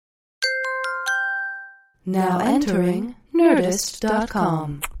Now entering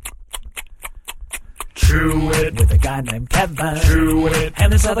Nerdist.com. Chewing it with a guy named Kevin. Chewing it.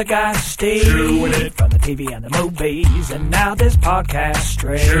 And this other guy, Steve. Chewing it. From the TV and the movies. And now this podcast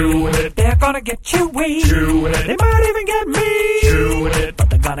straight. Chewing it. They're gonna get chewy. Chewing it. They might even get me. Chewing it. But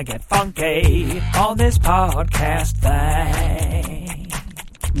they're gonna get funky on this podcast thing.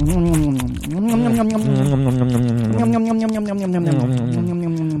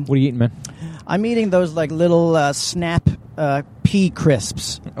 What are you eating, man? I'm eating those like little Snap pea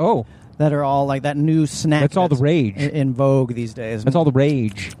crisps. Oh. That are all like that new snack. That's all the rage. In vogue these days. That's all the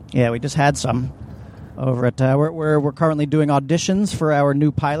rage. Yeah, we just had some over at... we're currently doing auditions for our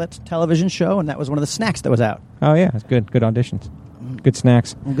new pilot television show, and that was one of the snacks that was out. Oh, yeah. It's good. Good auditions. Good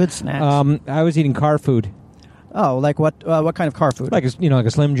snacks. Good snacks. I was eating car food. Oh, like what kind of car food? Like a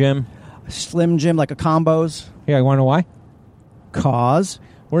Slim Jim. A Slim Jim, like a Combos? Yeah, you want to know why? Cause?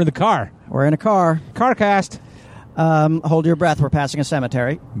 We're in the car. We're in a car. Carcast. Hold your breath. We're passing a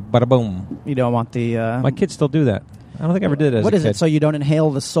cemetery. Bada boom. You don't want the... My kids still do that. I don't think I ever did it as What a is kid. it? So you don't inhale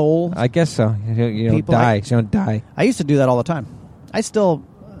the soul? I guess so. You don't die. You don't die. I used to do that all the time. I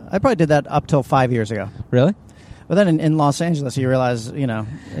probably did that up till 5 years ago. Really? But then in Los Angeles, you realize,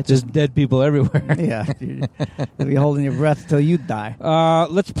 it's just dead people everywhere. Yeah. You'll be holding your breath till you die.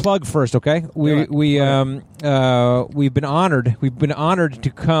 Let's plug first, okay? We've been honored. We've been honored to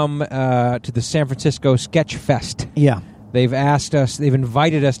come to the San Francisco Sketch Fest. Yeah. They've asked us. They've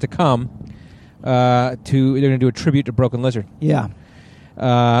invited us to come. They're going to do a tribute to Broken Lizard. Yeah.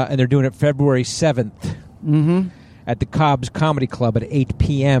 And they're doing it February 7th. Mm-hmm. At the Cobb's Comedy Club at 8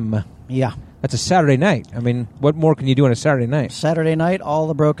 p.m. Yeah. That's a Saturday night. I mean, what more can you do on a Saturday night? Saturday night, all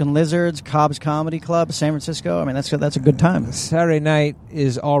the Broken Lizards, Cobb's Comedy Club, San Francisco. I mean, that's a good time. Saturday night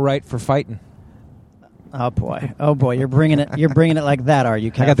is all right for fighting. Oh boy, you're bringing it like that, are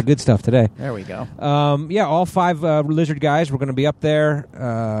you, Kev? I got the good stuff today. There we go. Yeah, all five Lizard guys. We're going to be up there.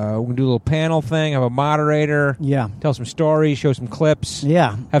 We're going to do a little panel thing. Have a moderator. Yeah. Tell some stories. Show some clips.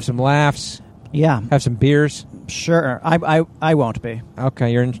 Yeah. Have some laughs. Yeah. Have some beers. Sure. I won't be.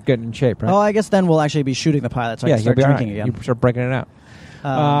 Okay, you're getting in shape, right? Oh, I guess then we'll actually be shooting the pilot, so I can start drinking again. You start breaking it out.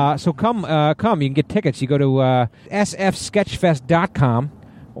 So come. You can get tickets. You go to sfsketchfest.com,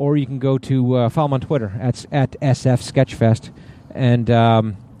 or you can go to follow them on Twitter at sfsketchfest,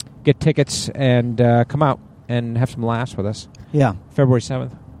 and get tickets and come out and have some laughs with us. Yeah. February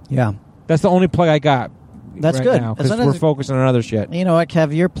 7th. Yeah. That's the only plug I got. That's right good. Now, because we're focusing on other shit. You know what,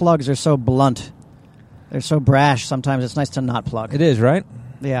 Kev? Your plugs are so blunt. They're so brash. Sometimes it's nice to not plug. It is, right?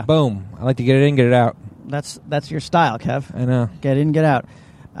 Yeah. Boom. I like to get it in, get it out. That's your style, Kev. I know. Get in, get out.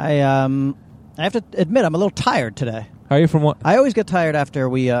 I have to admit, I'm a little tired today. Are you from what? I always get tired after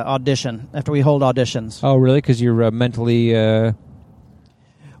we audition, after we hold auditions. Oh, really? Because you're mentally engaged?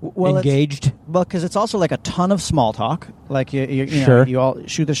 Well, because it's also like a ton of small talk. Like, you Sure. know, you all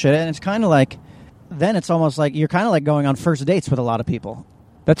shoot the shit, and it's kind of like, then it's almost like you're kind of like going on first dates with a lot of people.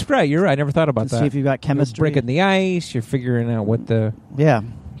 That's right. You're right. I never thought about that. See if you've got chemistry. You're breaking the ice. You're figuring out what the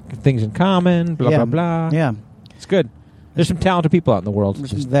things in common, blah, blah, blah. Yeah. It's good. There's some talented people out in the world.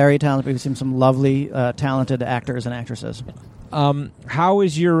 There's some very talented people. We've seen some lovely, talented actors and actresses. How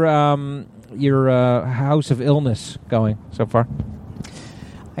is your house of illness going so far?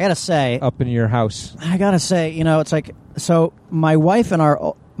 I got to say... Up in your house. I got to say, it's like... So my wife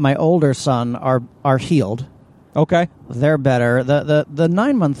and my older son are healed. Okay. They're better. The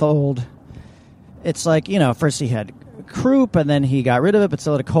 9-month-old, it's like, first he had croup, and then he got rid of it, but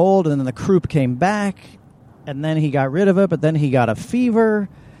still had a cold, and then the croup came back, and then he got rid of it, but then he got a fever,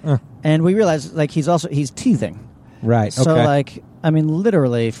 and we realized, like, he's teething. Right, so, like,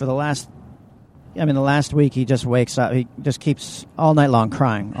 literally, for the last week, he just wakes up, he just keeps all night long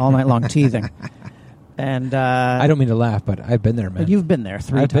crying, all night long teething. And I don't mean to laugh, but I've been there, man. You've been there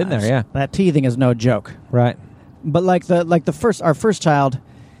 3 times. I've been there, yeah. That teething is no joke. Right. But our first child,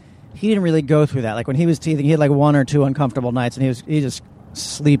 he didn't really go through that. Like when he was teething, he had like 1 or 2 uncomfortable nights, and he's just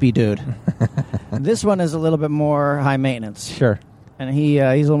sleepy dude. This one is a little bit more high maintenance. Sure. And he's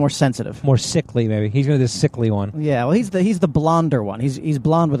a little more sensitive. More sickly, maybe. He's going to be the sickly one. Yeah, well, he's the blonder one. He's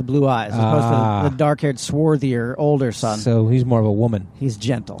blonde with blue eyes, as opposed to the dark-haired, swarthier, older son. So he's more of a woman. He's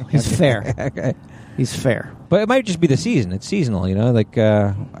gentle. He's fair. Okay. He's fair. But it might just be the season. It's seasonal, Like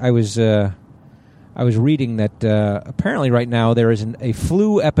I was reading that apparently right now there is a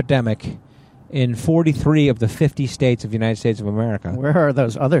flu epidemic in 43 of the 50 states of the United States of America. Where are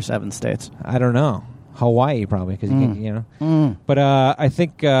those other 7 states? I don't know. Hawaii, probably, because you can't, But I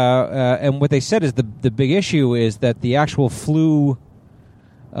think, and what they said is the big issue is that the actual flu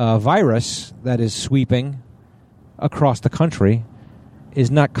virus that is sweeping across the country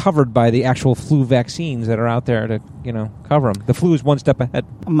is not covered by the actual flu vaccines that are out there to, cover them. The flu is one step ahead.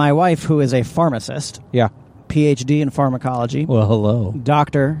 My wife, who is a pharmacist, Yeah. PhD in pharmacology. Well, hello.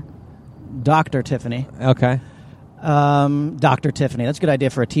 Dr. Tiffany. Okay. Dr. Tiffany. That's a good idea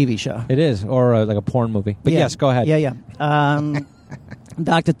for a TV show. It is, or like a porn movie. But yes, go ahead. Yeah.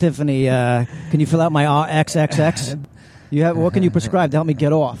 Dr. Tiffany, can you fill out my XXX? What can you prescribe to help me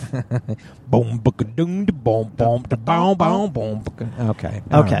get off? Boom, boom, boom, boom, boom, boom, boom. Okay.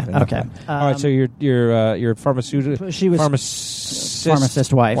 Okay. All right. So your pharmaceutical. She was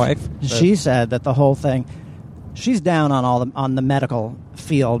pharmacist wife. She said that the whole thing. She's down on the medical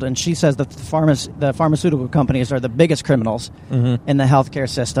field, and she says that the pharmaceutical companies are the biggest criminals in the healthcare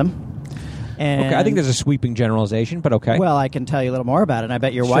system. And okay, I think there's a sweeping generalization, but okay. Well, I can tell you a little more about it, and I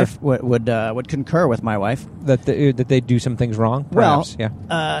bet your wife would concur with my wife that they do some things wrong. Perhaps,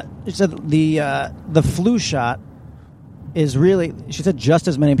 she said the flu shot is really. She said just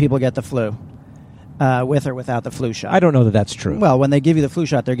as many people get the flu. With or without the flu shot. I don't know that that's true. Well, when they give you the flu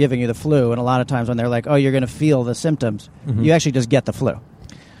shot, they're giving you the flu, and a lot of times when they're like, "Oh, you're going to feel the symptoms," you actually just get the flu.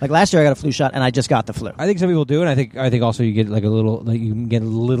 Like last year, I got a flu shot, and I just got the flu. I think some people do, and I think also you get like you can get a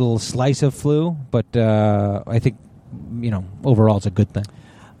little slice of flu, but I think overall it's a good thing.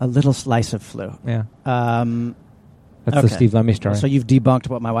 A little slice of flu. Yeah. That's the Steve Lemmy story. So you've debunked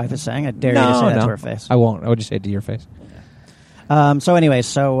what my wife is saying. I dare you to say that to her face. I won't. I would just say it to your face. So anyway,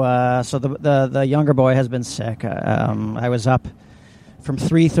 so the younger boy has been sick. I was up from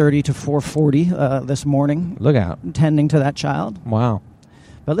 3:30 to 4:40 this morning. Look out. Tending to that child. Wow.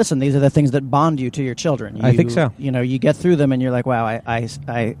 But listen, these are the things that bond you to your children. I think so. You get through them and you're like, wow,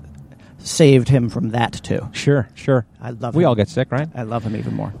 I saved him from that too. Sure. I love him. We all get sick, right? I love him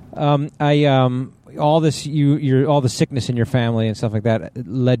even more. All this, all the sickness in your family and stuff like that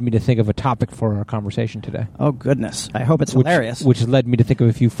led me to think of a topic for our conversation today. Oh, goodness. I hope it's hilarious. Which led me to think of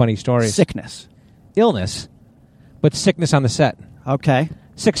a few funny stories. Sickness. Illness, but sickness on the set. Okay.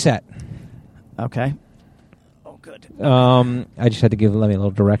 Sick set. Okay. Oh, good. I just had to give Lemmy a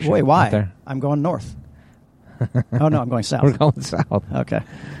little direction. Wait, why? There. I'm going north. Oh, no, I'm going south. We're going south. Okay.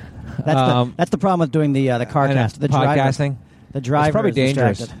 That's the problem with doing the CarCast. The podcasting. The driver it's probably is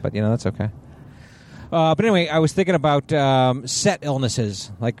dangerous, distracted. but that's okay. But anyway, I was thinking about set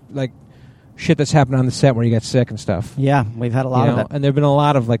illnesses, like shit that's happened on the set where you get sick and stuff. Yeah, we've had a lot of that. And there have been a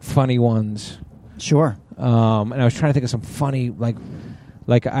lot of funny ones. Sure. And I was trying to think of some funny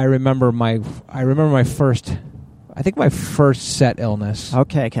like I remember my first set illness.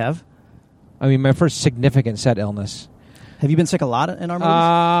 Okay, Kev. I mean my first significant set illness. Have you been sick a lot in our movies?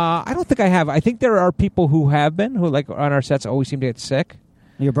 I don't think I have. I think there are people who have been who on our sets always seem to get sick.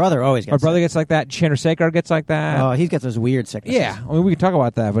 Your brother always gets sick. Our brother gets like that. Chandrasekhar gets like that. Oh, he gets those weird sicknesses. Yeah, I mean we can talk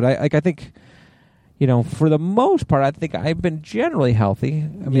about that, but I think for the most part, I think I've been generally healthy.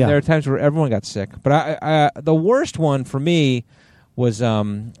 I mean, there are times where everyone got sick, but I the worst one for me was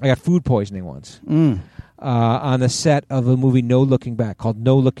I got food poisoning once on the set of a movie called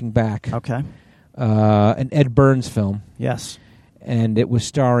No Looking Back. Okay, an Ed Burns film. Yes, and it was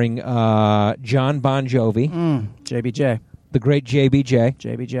starring Jon Bon Jovi, JBJ, the great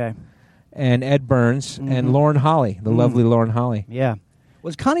JBJ, and Ed Burns and Lauren Holly, the lovely Lauren Holly. Yeah.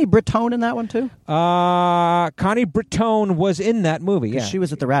 Was Connie Britton in that one, too? Connie Britton was in that movie, yeah. She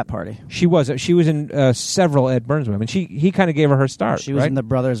was at the rap party. She was in several Ed Burns movies. He kind of gave her start, She was in The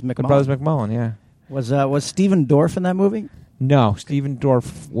Brothers McMullen. The Brothers McMullen, yeah. Was Stephen Dorff in that movie? No, Stephen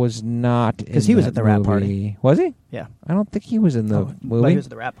Dorff was not in that movie. Because he was at the rap party. Was he? Yeah. I don't think he was in the movie. But he was at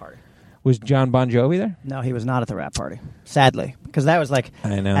the rap party. Was Jon Bon Jovi there? No, he was not at the rap party, sadly. Because that was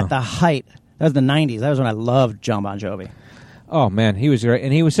I know. At the height. That was the 90s. That was when I loved Jon Bon Jovi. Oh man, he was great,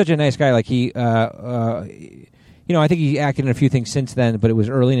 and he was such a nice guy. Like I think he acted in a few things since then, but it was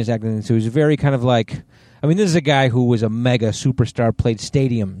early in his acting, so he was very kind of like. I mean, this is a guy who was a mega superstar, played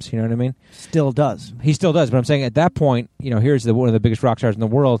stadiums. You know what I mean? Still does. He still does, but I'm saying at that point, here's one of the biggest rock stars in the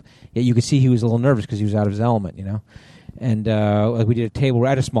world. Yet you could see he was a little nervous because he was out of his element. And we did a table. I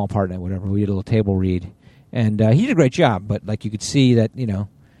had a small part in it, whatever. We did a little table read, and he did a great job. But you could see that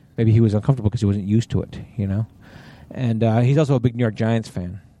maybe he was uncomfortable because he wasn't used to it. And he's also a big New York Giants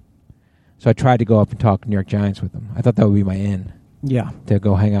fan. So I tried to go up and talk New York Giants with him. I thought that would be my in. Yeah. To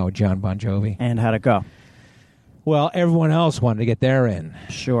go hang out with Jon Bon Jovi. And how'd it go? Well, everyone else wanted to get their in.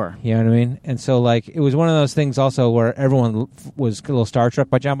 Sure. You know what I mean? And so, it was one of those things also where everyone was a little starstruck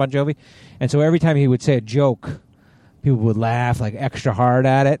by Jon Bon Jovi. And so every time he would say a joke, people would laugh extra hard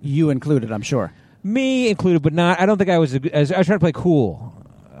at it. You included, I'm sure. Me included, but not. I don't think I was. I was trying to play cool.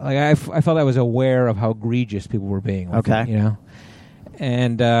 I felt I was aware of how egregious people were being. With okay. It,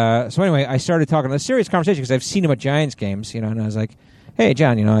 And so anyway, I started talking a serious conversation because I've seen him at Giants games, and I was like, hey,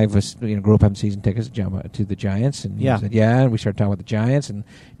 John, I was grew up having season tickets to the Giants, and he said, yeah, and we started talking about the Giants and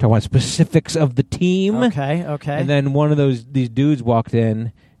talking about specifics of the team. Okay. And then one of these dudes walked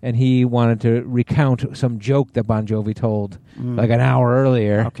in, and he wanted to recount some joke that Bon Jovi told like an hour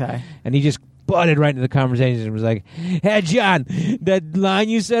earlier. Okay. And he just butted right into the conversation and was like, hey, John, that line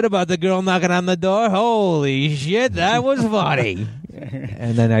you said about the girl knocking on the door, holy shit, that was funny.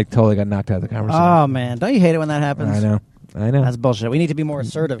 And then I totally got knocked out of the conversation. Oh, man. Don't you hate it when that happens? I know. That's bullshit. We need to be more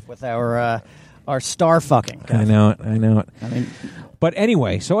assertive with our star fucking. I know it. I mean, but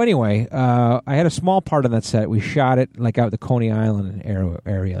anyway, I had a small part on that set. We shot it like out the Coney Island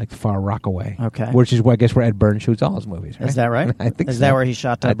area, like Far Rockaway. Okay. Which is I guess where Ed Burns shoots all his movies, right? Is that right? I think so. Is that where he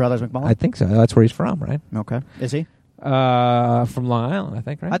shot Brothers McMullen? I think so. That's where he's from, right? Okay. Is he? From Long Island, I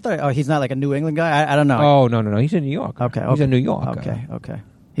think, right? I thought. He's not like a New England guy. I don't know. Oh no, he's in New York. Okay. He's in New York. Okay.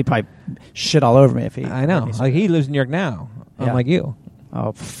 He'd probably shit all over me if he. I know. Like he lives in New York now, unlike you.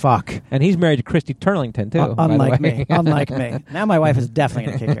 Oh fuck! And he's married to Christy Turlington too. Unlike me. Unlike me. Now my wife is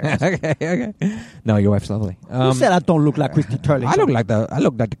definitely gonna kick your ass. Okay. No, your wife's lovely. Who said I don't look like Christy Turlington? I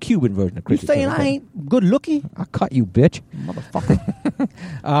look like the Cuban version of Christy. You saying Turlington. I ain't good looking? I'll cut you, bitch,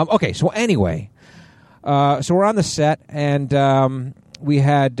 motherfucker. Okay. So anyway, so we're on the set, and we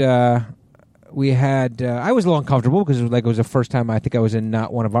had. I was a little uncomfortable because it was the first time I think I was in I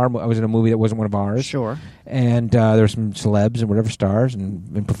was in a movie that wasn't one of ours. Sure. And there were some celebs and whatever stars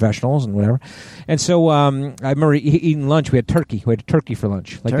and professionals and whatever. And so I remember eating lunch. We had turkey. We had turkey for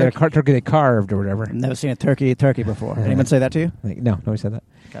lunch. Like they had a turkey they carved or whatever. I've never seen a turkey eat turkey before. Anyone say that to you? No, nobody said that.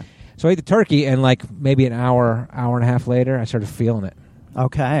 Okay. So I ate the turkey, and like maybe an hour and a half later, I started feeling it.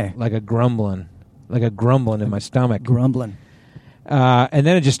 Okay. Like a grumbling in my stomach. Grumbling. And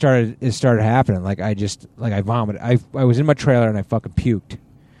then it started happening. Like I vomited. I was in my trailer and I fucking puked.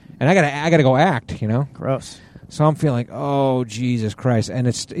 And I gotta go act, Gross. So I'm feeling like, oh Jesus Christ, and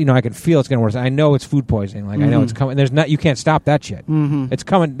it's I can feel it's getting worse. I know it's food poisoning. Like I know it's coming. You can't stop that shit. Mm-hmm. It's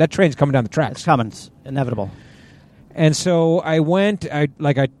coming. That train's coming down the tracks. It's coming. It's inevitable. And so I went. I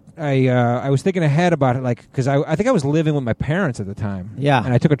was thinking ahead about it, like because I think I was living with my parents at the time. Yeah.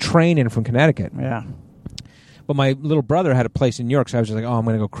 And I took a train in from Connecticut. Yeah. But my little brother had a place in New York, so I was just like, I'm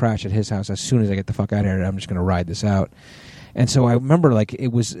going to go crash at his house as soon as I get the fuck out of here. I'm just going to ride this out. And so I remember, like, it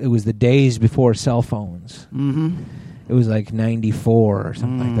was the days before cell phones. Mm-hmm. It was like 94 or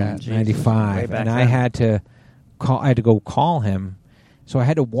something like that, Jesus. 95. And I had to go call him. So I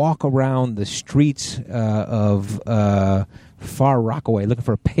had to walk around the streets of Far Rockaway looking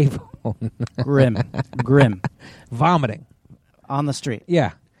for a payphone. Grim. Vomiting. On the street.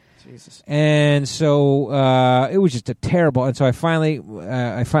 Yeah. Jesus. And so it was just a terrible. And so I finally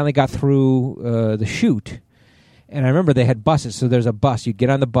got through the shoot, and I remember they had buses. So there's a bus. You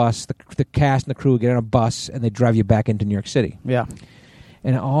get on the bus. The cast and the crew get on a bus, and they drive you back into New York City. Yeah.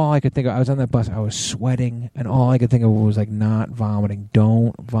 And all I could think of, I was on that bus. I was sweating, and all I could think of was like not vomiting.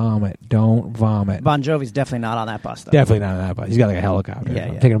 Don't vomit. Don't vomit. Bon Jovi's definitely not on that bus, though. Definitely not on that bus. He's got like a helicopter. Yeah.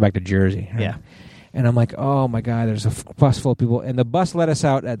 I'm taking him back to Jersey. Right? Yeah. And I'm like, oh, my God, there's a bus full of people. And the bus let us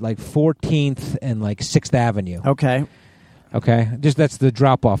out at like 14th and like 6th Avenue. Okay. Just that's the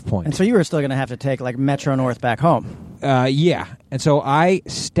drop-off point. And so you were still going to have to take like Metro North back home. Yeah. And so I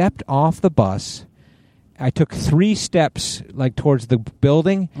stepped off the bus. I took 3 steps like towards the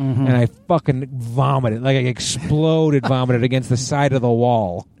building, and I fucking vomited. Like I exploded vomited against the side of the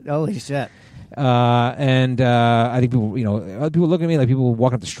wall. Holy shit. I think people, other people looking at me, like people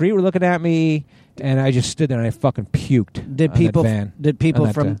walking up the street were looking at me, and I just stood there and I fucking puked. Did people from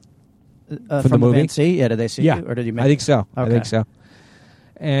the movie van see? Yeah, did they see you, or did you? I think so. Okay. I think so.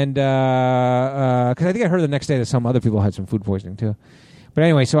 And because I think I heard the next day that some other people had some food poisoning too. But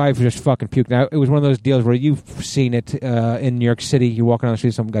anyway, so I just fucking puked. Now it was one of those deals where you've seen it in New York City. You're walking on the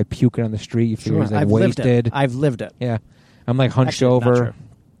street, some guy puking on the street. You figure he's like wasted. I've lived it. Yeah, I'm like hunched over.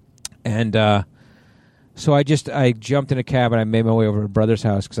 And so I jumped in a cab and I made my way over to brother's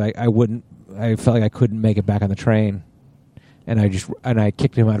house because I felt like I couldn't make it back on the train, and I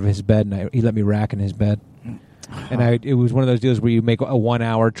kicked him out of his bed, and he let me rack in his bed, and it was one of those deals where you make a 1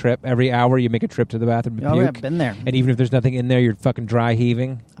 hour trip. Every hour you make a trip to the bathroom to puke. Yeah, I've been there. And even if there's nothing in there, you're fucking dry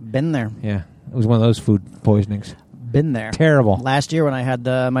heaving. I've been there. Yeah, it was one of those food poisonings. Been there. Terrible. Last year when I had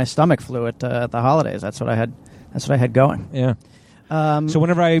my stomach flu at the holidays, that's what I had going. Yeah. So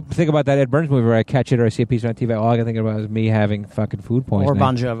whenever I think about that Ed Burns movie, where I catch it or I see a piece on TV, all I can think about is me having fucking food poisoning. Or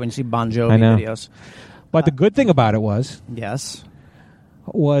Bon Jovi, when you see Bon Jovi videos. But the good thing about it was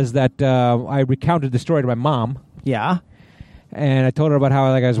that I recounted the story to my mom. Yeah. And I told her about how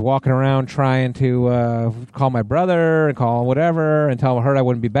I was walking around trying to call my brother and call whatever and tell her I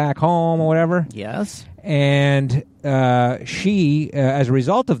wouldn't be back home or whatever. Yes. And she, as a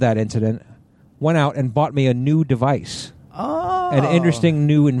result of that incident, went out and bought me a new device. Oh. An interesting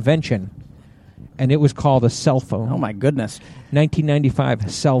new invention. And it was called a cell phone. Oh, my goodness.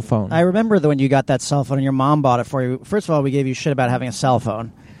 1995 cell phone. I remember when you got that cell phone and your mom bought it for you. First of all, we gave you shit about having a cell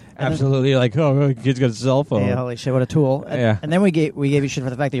phone. Absolutely. Like, oh, kid's got a cell phone. Yeah, holy shit, what a tool. Yeah. And then we gave you shit for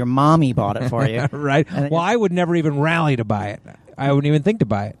the fact that your mommy bought it for you. Right. Well, I would never even rally to buy it. I wouldn't even think to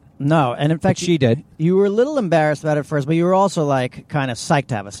buy it. No, and in fact, she did. You were a little embarrassed about it first, but you were also like kind of psyched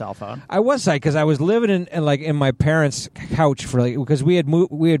to have a cell phone. I was psyched because I was living in my parents' couch because we had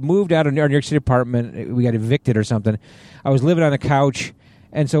moved out of our New York City apartment. We got evicted or something. I was living on the couch,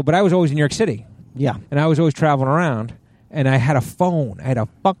 but I was always in New York City. Yeah, and I was always traveling around, and I had a phone. I had a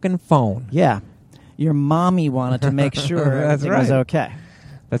fucking phone. Yeah, your mommy wanted to make sure everything was okay.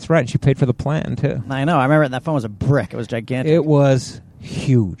 That's right. She paid for the plan too. I know. I remember that phone was a brick. It was gigantic. It was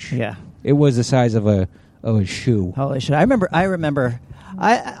huge. Yeah. It was the size of a shoe. Holy shit. I remember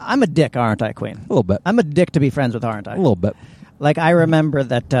I'm a dick, aren't I, Queen? A little bit. I'm a dick to be friends with, aren't I? A little bit. Like, I remember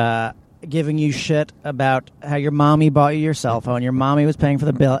that giving you shit about how your mommy bought you your cell phone, your mommy was paying for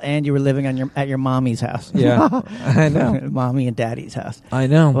the bill, and you were living at your mommy's house. Yeah. I know. Mommy and daddy's house. I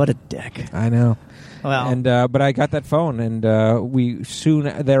know. What a dick. I know. Well, and but I got that phone, and we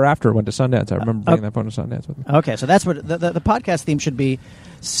soon thereafter went to Sundance. I remember bringing that phone to Sundance with me. Okay, so that's what the podcast theme should be: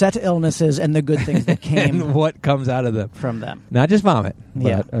 set illnesses and the good things that came and what comes out of them from them. Not just vomit,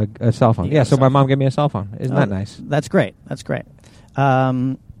 but a cell phone. Yeah, so my mom gave me a cell phone. Isn't that nice? That's great. That's great.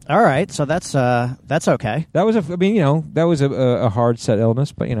 All right, so that's okay. That was that was a hard set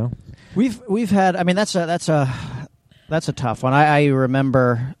illness, but we've had. I mean, that's a tough one. I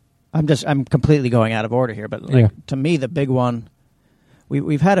remember. I'm completely going out of order here, but to me, the big one,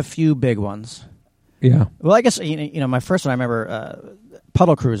 we've had a few big ones. Yeah. Well, I guess my first one I remember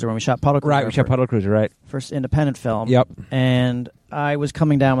Puddle Cruiser, when we shot Puddle Cruiser. Right, we shot Puddle Cruiser, right? First independent film. Yep. And I was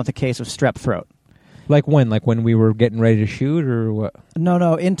coming down with a case of strep throat. Like when? Like when we were getting ready to shoot, or what?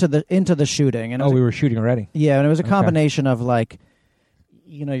 No, into the shooting. And we were shooting already. Yeah, and it was a combination of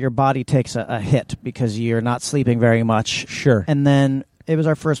your body takes a hit because you're not sleeping very much. Sure. And then it was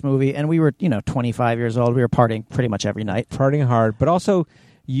our first movie, and we were 25 years old. We were partying pretty much every night. Partying hard, but also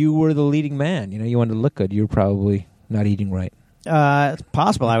you were the leading man. You wanted to look good. You were probably not eating right. It's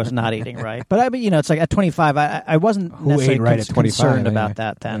possible I was not eating right, but it's like at 25, I wasn't necessarily concerned about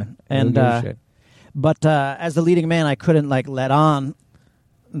that then. Yeah. And but as the leading man, I couldn't let on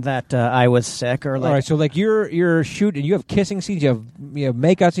that I was sick or all right. So you're shooting. You have kissing scenes. You have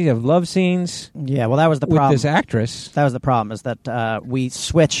makeout scenes. You have love scenes. Yeah. Well, that was the problem with this actress. That was the problem, is that we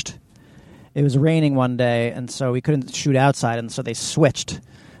switched. It was raining one day, and so we couldn't shoot outside, and so they switched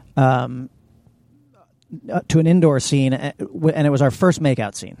to an indoor scene, and it was our first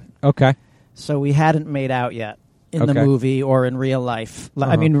makeout scene. Okay. So we hadn't made out yet in the movie or in real life.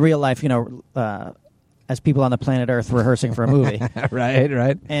 I mean, real life, as people on the planet Earth rehearsing for a movie.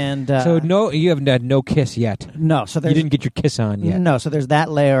 Right. And so you haven't had no kiss yet. No. So you didn't get your kiss on yet. No. So there's that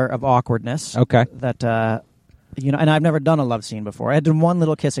layer of awkwardness. Okay. That and I've never done a love scene before. I had done one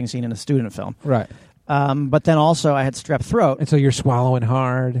little kissing scene in a student film. Right. But then also I had strep throat. And so you're swallowing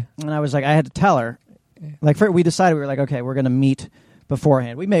hard. And I was like, I had to tell her. We decided, we were like, okay, we're going to meet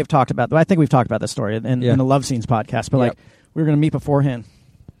beforehand. We may have talked about, I think we've talked about this story in the Love Scenes podcast, but we were going to meet beforehand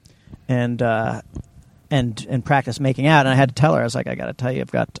and practice making out. And I had to tell her, I was like, I got to tell you,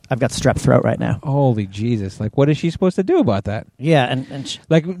 I've got strep throat right now. Holy Jesus. What is she supposed to do about that? Yeah. And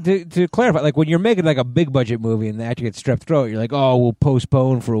to clarify, when you're making a big budget movie and the actor gets strep throat, you're like, oh, we'll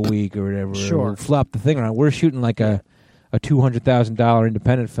postpone for a week or whatever. Sure. Or we'll flop the thing around. We're shooting a $200,000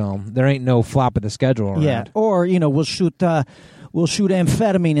 independent film. There ain't no flop of the schedule around. Yeah. Or, we'll shoot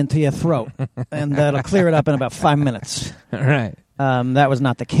amphetamine into your throat and that'll clear it up in about 5 minutes. All right. That was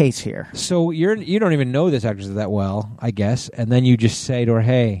not the case here. So you don't even know this actress that well, I guess, and then you just say to her,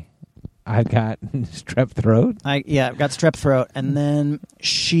 "Hey, I've got strep throat." I've got strep throat, and then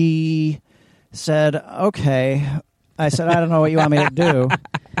she said, "Okay." I said, "I don't know what you want me to do,"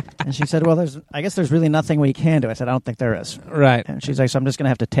 and she said, "Well, I guess there's really nothing we can do." I said, "I don't think there is." Right. And she's like, "So I'm just going to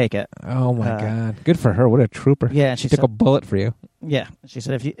have to take it." Oh my God! Good for her. What a trooper. Yeah. And she took a bullet for you. Yeah. She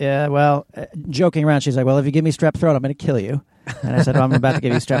said, joking around, she's like, "Well, if you give me strep throat, I'm going to kill you." And I said, "Well, I'm about to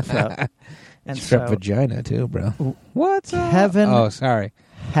give you strep throat." And strep vagina too, bro. What's Kevin? Oh, sorry.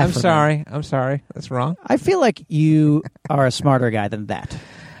 Heffernan. I'm sorry. That's wrong. I feel like you are a smarter guy than that.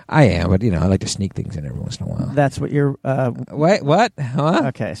 I am, but I like to sneak things in every once in a while. That's what you're. Wait, what? Huh?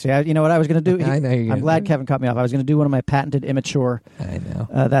 Okay, so you know what I was going to do? I know you're. I'm glad Kevin cut me off. I was going to do one of my patented immature. I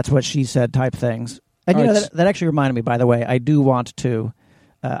know. That's what she said type things. And that actually reminded me. By the way, I do want to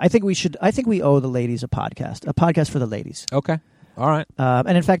I think we owe the ladies a podcast for the ladies. Okay. All right.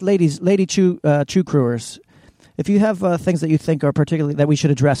 And in fact, lady chew crewers, if you have things that you think are particularly that we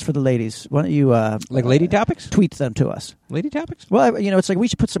should address for the ladies, why don't you like lady topics? Tweet them to us. Lady topics? Well, it's like we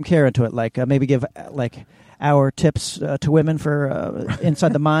should put some care into it. Like maybe give like our tips to women for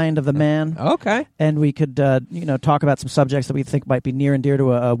inside the mind of the man. Okay. And we could talk about some subjects that we think might be near and dear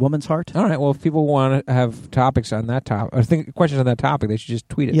to a woman's heart. All right. Well, if people want to have topics on that topic, or questions on that topic, they should just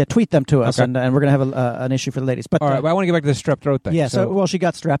tweet it. Yeah, tweet them to us, okay. and we're going to have an issue for the ladies. But all right. But I want to get back to the strep throat thing. Yeah. So she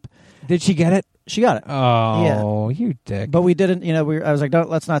got strep. Did she get it? She got it. Oh, yeah. You dick. But we didn't, I was like,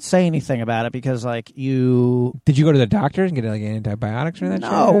 let's not say anything about it because, like, you... Did you go to the doctor and get, like, antibiotics or that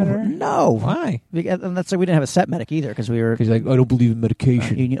shit? No. Why? And that's like, we didn't have a set medic either because we were... He's like, I don't believe in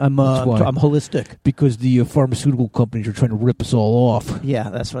medication. I'm holistic. Because the pharmaceutical companies are trying to rip us all off. Yeah,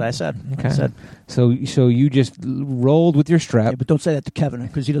 that's what I said. Okay. I said, so you just rolled with your strep. Yeah, but don't say that to Kevin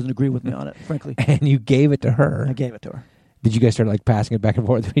because he doesn't agree with me on it, frankly. And you gave it to her. I gave it to her. Did you guys start like passing it back and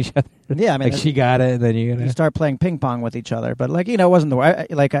forth with each other? Yeah, I mean, like she got it, and then you start playing ping pong with each other. But like it wasn't the way.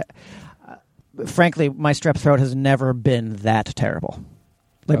 Frankly, my strep throat has never been that terrible.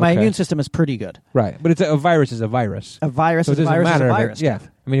 Like my immune system is pretty good. Right, but a virus is a virus. A virus so is a virus. Matter is a virus. Yeah,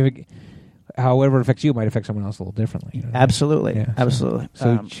 I mean, however it affects you, it might affect someone else a little differently. You know? Absolutely, yeah, absolutely.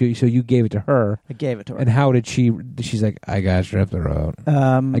 So you gave it to her. I gave it to her. And how did she? She's like, I got strep throat.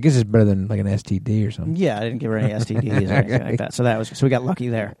 I guess it's better than like an STD or something. Yeah, I didn't give her any STDs or anything like that. So we got lucky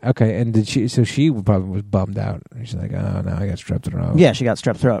there. Okay, and did she? So she probably was bummed out. She's like, oh no, I got strep throat. Yeah, she got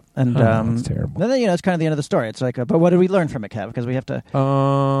strep throat, and that's terrible. Then it's kind of the end of the story. It's like, but what did we learn from it, Kev? Because we have to.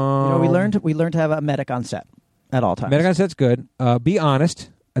 We learned to have a medic on set at all times. Medic on set's good. Be honest.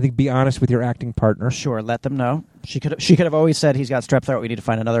 I think be honest with your acting partner. Sure, let them know. She could have always said he's got strep throat. We need to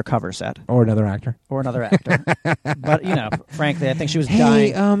find another cover set or another actor. But frankly, I think she was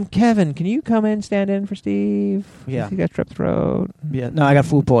dying. Hey, Kevin, can you come in, stand in for Steve? Yeah, he got strep throat. Yeah, no, I got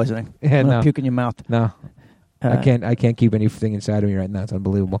food poisoning. Yeah, no, puke in your mouth. No, I can't keep anything inside of me right now. It's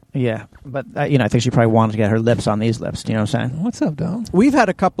unbelievable. Yeah, but I think she probably wanted to get her lips on these lips. Do you know what I'm saying? What's up, Dom? We've had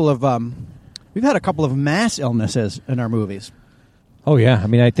a couple of mass illnesses in our movies. Oh, yeah. I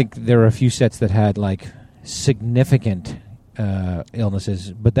mean, I think there are a few sets that had, like, significant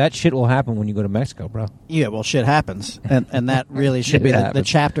illnesses. But that shit will happen when you go to Mexico, bro. Yeah, well, shit happens. And that really should be the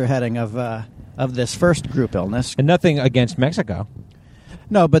chapter heading of this first group illness. And nothing against Mexico.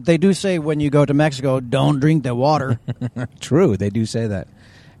 No, but they do say when you go to Mexico, don't drink the water. True, they do say that.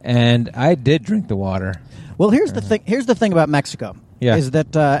 And I did drink the water. Well, here's the thing. Here's the thing about Mexico. Yeah. Is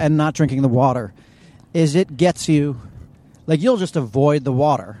that, and not drinking the water, is it gets you... Like, you'll just avoid the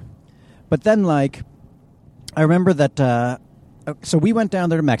water. But then, like, I remember that... so we went down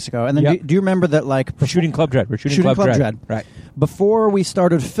there to Mexico. And then do you remember that, like... We're shooting Club Dread. Club Dread. Right. Before we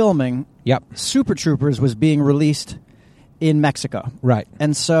started filming, Super Troopers was being released in Mexico. Right.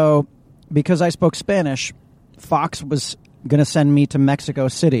 And so, because I spoke Spanish, Fox was going to send me to Mexico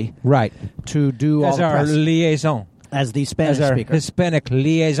City. Right. To do all the press. As our liaison. As the Spanish speaker. Hispanic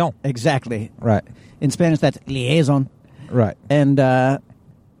liaison. Exactly. Right. In Spanish, that's liaison. Right. And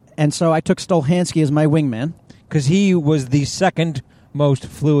so I took Stolhansky as my wingman. Because he was the second most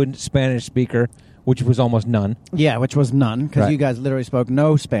fluent Spanish speaker, which was almost none. Yeah, which was none, because you guys literally spoke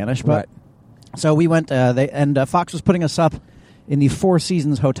no Spanish. But so we went, Fox was putting us up in the Four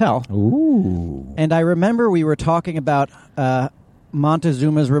Seasons Hotel. Ooh. And I remember we were talking about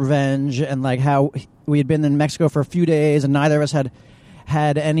Montezuma's revenge and like how we had been in Mexico for a few days and neither of us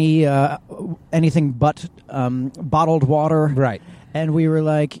had any anything but bottled water. Right. And we were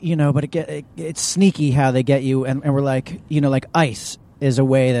like, but it's sneaky how they get you. And we're like, like ice is a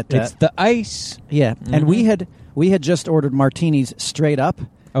way that... it's the ice. Yeah. Mm-hmm. And we had just ordered martinis straight up.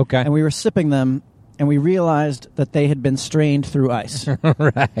 Okay. And we were sipping them, and we realized that they had been strained through ice.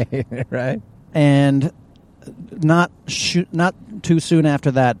 Right. And not too soon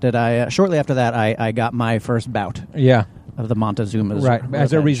after that did I... shortly after that, I got my first bout. Yeah. Of the Montezuma's. Right.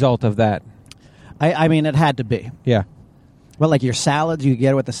 As a result of that. I mean, it had to be. Yeah. Well, like your salads, you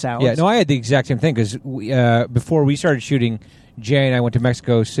get it with the salads? Yeah, no, I had the exact same thing because before we started shooting, Jay and I went to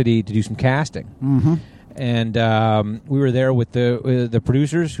Mexico City to do some casting. Mm-hmm. And we were there with the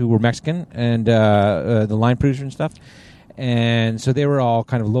producers who were Mexican and the line producer and stuff. And so they were all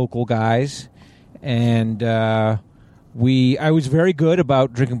kind of local guys. And I was very good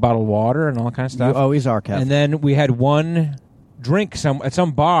about drinking bottled water and all that kind of stuff. You always are, Kev. And then we had one drink at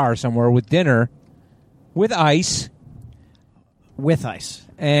some bar somewhere with dinner with ice. With ice.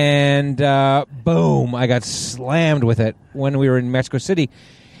 And boom, I got slammed with it when we were in Mexico City.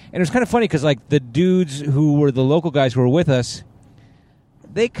 And it was kind of funny because like the dudes who were the local guys who were with us,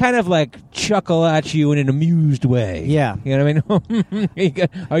 they kind of like chuckle at you in an amused way. Yeah. You know what I mean?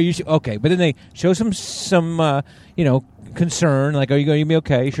 Are you okay? But then they show some concern, like, are you going to be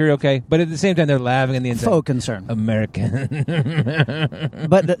okay? Sure, okay. But at the same time, they're laughing in the inside. Faux concern. American.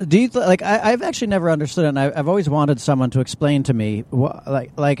 But do you I've actually never understood it, and I've always wanted someone to explain to me,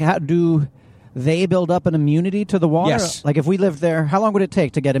 like how do they build up an immunity to the water? Yes. Like if we lived there, how long would it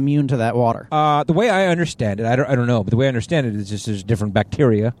take to get immune to that water? The way I understand it, I don't know, but the way I understand it is just there's different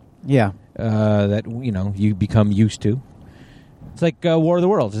bacteria. Yeah. That you become used to. It's like War of the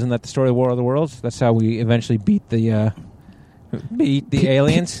Worlds. Isn't that the story of War of the Worlds? That's how we eventually beat the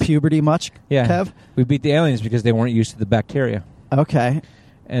aliens. Puberty much, Yeah. Kev? We beat the aliens because they weren't used to the bacteria. Okay.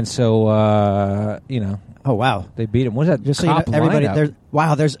 And so, Oh, wow. they beat them. What's that? Just so you know, everybody,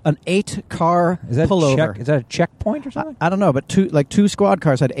 there's an 8-car Is that pullover. Is that a checkpoint or something? I don't know, but two squad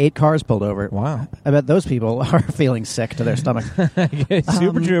cars had 8 cars pulled over. Wow. I bet those people are feeling sick to their stomach.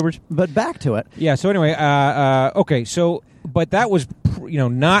 Super troopers. But back to it. Yeah, so anyway, okay, so, but that was,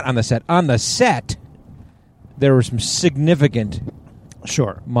 not on the set. On the set, there were some significant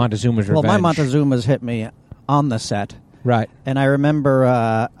Sure. Montezuma's Well, revenge. my Montezumas hit me on the set. Right. And I remember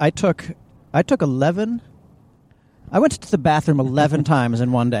I took 11. I went to the bathroom 11 times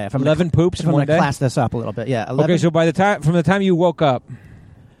in one day. If I'm 11 poops in I'm one going to day? class this up a little bit. Yeah. 11. Okay, so from the time you woke up,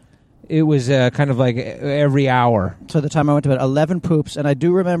 it was kind of like every hour. So the time I went to bed, 11 poops, and I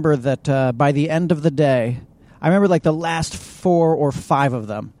do remember that by the end of the day, I remember like the last 4 or 5 of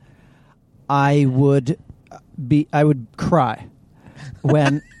them, I would cry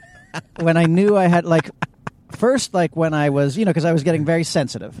when I knew I had first when I was because I was getting very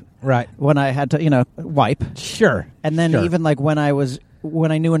sensitive. Right. When I had to wipe. Sure. And then Sure. even when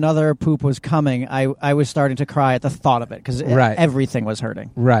I knew another poop was coming, I was starting to cry at the thought of it because Right. everything was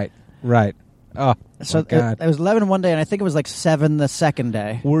hurting. Right. Oh, So my God. it was 11 one day, and I think it was 7 the second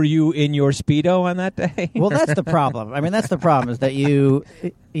day. Were you in your Speedo on that day? Well, that's the problem. I mean, that's the problem is that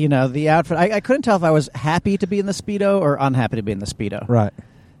the outfit. I couldn't tell if I was happy to be in the Speedo or unhappy to be in the Speedo. Right.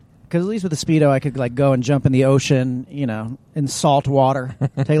 Because at least with the Speedo, I could go and jump in the ocean, in salt water,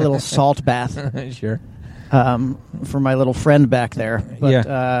 take a little salt bath. Sure. For my little friend back there.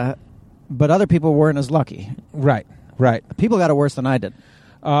 But, but other people weren't as lucky. Right. People got it worse than I did.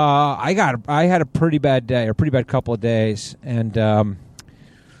 I had a pretty bad day, or pretty bad couple of days, and I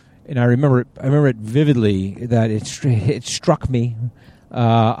remember it vividly that it struck me.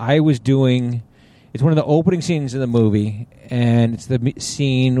 I was doing. It's one of the opening scenes in the movie, and it's the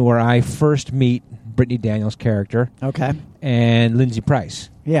scene where I first meet Brittany Daniels' character. Okay. And Lindsay Price.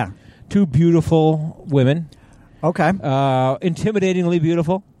 Yeah. 2 beautiful women. Okay. Intimidatingly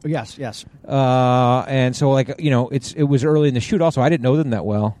beautiful. Yes. And so, it was early in the shoot. Also, I didn't know them that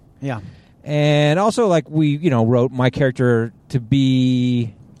well. Yeah. And also, we, wrote my character to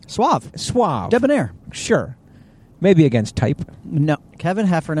be Suave. Debonair. Sure. Maybe against type. No. Kevin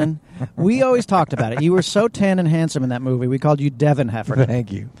Heffernan. We always talked about it. You were so tan and handsome in that movie. We called you Devin Heffernan.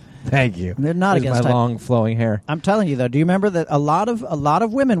 Thank you. They're not With against my type. long flowing hair. I'm telling you, though, do you remember that a lot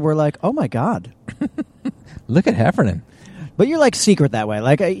of women were like, oh, my God. Look at Heffernan. But you're secret that way.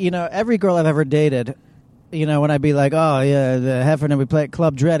 Every girl I've ever dated, when I'd be like, oh, yeah, the Heffernan, we play at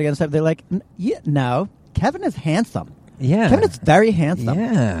Club Dread against them, they're like, no, Kevin is handsome. Yeah. Kevin is very handsome.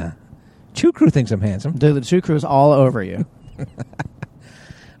 Yeah. Chew Crew thinks I'm handsome. Dude, the Chew Crew is all over you.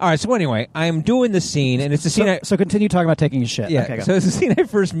 All right, so anyway, I'm doing the scene, and it's the scene So continue talking about taking a shit. Yeah, Okay, go. so it's the scene I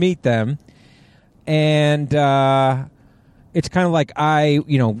first meet them, and it's kind of like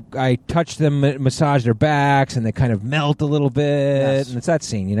I touch them, massage their backs, and they kind of melt a little bit, Yes. and it's that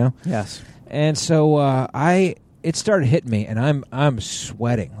scene, Yes. And so it started hitting me, and I'm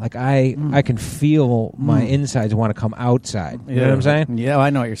sweating. I can feel my insides want to come outside. You know what I'm saying? Yeah,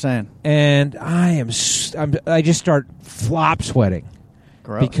 I know what you're saying. And I just start flop sweating.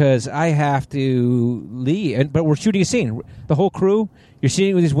 Gross. Because I have to leave. But we're shooting a scene. The whole crew, you're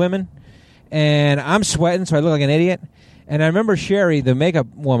sitting with these women, and I'm sweating, so I look like an idiot. And I remember Sherry, the makeup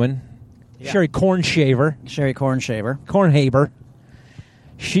woman, Sherry Cornshaver. She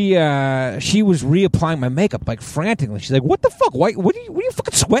was reapplying my makeup frantically. She's like, "What the fuck? What are you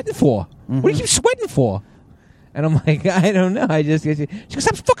fucking sweating for? What are you sweating for?" And I'm like, "I don't know. She goes,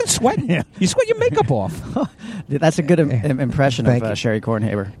 I'm fucking sweating. Yeah. You sweat your makeup off." That's a good impression Thank of you. Sherry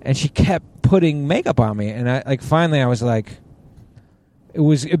Cornhaber. And she kept putting makeup on me, and I finally I was like,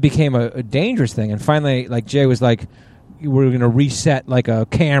 it became a dangerous thing. And finally, Jay was like, "We're going to reset a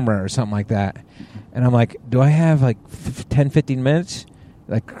camera or something like that." And I'm like, "Do I have 10, 15 minutes?"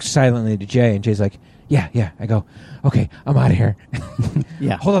 Silently to Jay, and Jay's like, yeah. I go, "Okay, I'm out of here."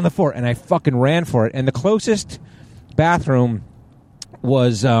 Yeah. Hold on the fort. And I fucking ran for it. And the closest bathroom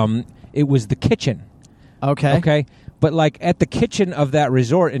was it was the kitchen. Okay. Okay, but like at the kitchen of that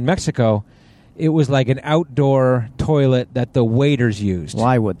resort in Mexico, it was like an outdoor toilet that the waiters used.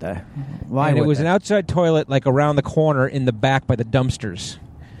 Why would they? And it was an outside toilet like around the corner in the back by the dumpsters.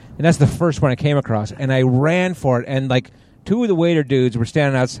 And that's the first one I came across. And I ran for it, and like 2 of the waiter dudes were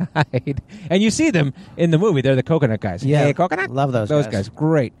standing outside. And you see them in the movie. They're the coconut guys. Yeah. Hey, coconut? Love those guys.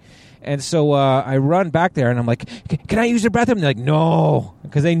 Great. And so I run back there, and I'm like, can I use the bathroom? And they're like, no.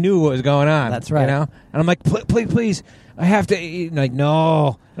 Because they knew what was going on. That's right. You know? And I'm like, please. I have to eat. And like,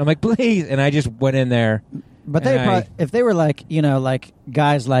 no. And I'm like, please. And I just went in there. But they probably, if they were like, like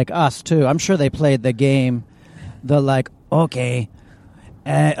guys like us too, I'm sure they played the game. The like, okay,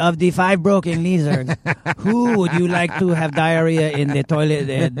 of the 5 broken lizards, who would you like to have diarrhea in the toilet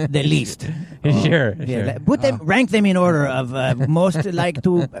the least? Sure. Put them, rank them in order of most like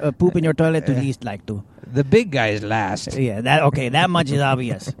to poop in your toilet to least like to. The big guys last. Yeah, that much is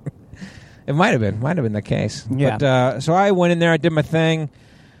obvious. It might have been the case. Yeah. But, so I went in there, I did my thing,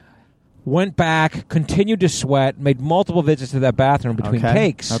 went back, continued to sweat, made multiple visits to that bathroom between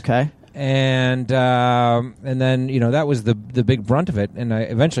takes. Okay. And then, that was the big brunt of it, and I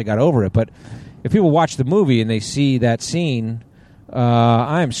eventually got over it. But if people watch the movie and they see that scene,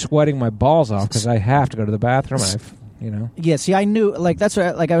 I am sweating my balls off because I have to go to the bathroom. Yeah, see, I knew, like, that's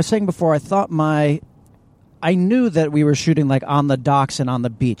what, like I was saying before, I knew that we were shooting like on the docks and on the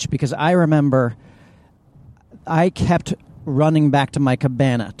beach because I remember I kept running back to my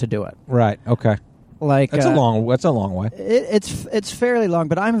cabana to do it. Right. Okay. Like that's a long way. It's fairly long,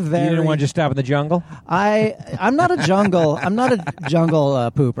 but I'm very. You didn't want to just stop in the jungle? I'm not a jungle. I'm not a jungle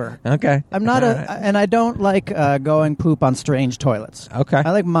pooper. Okay. I'm not and I don't like going poop on strange toilets. Okay. I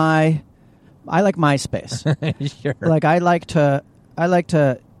like my space. Sure. Like I like to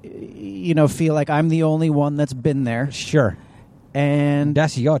feel like I'm the only one that's been there. Sure. And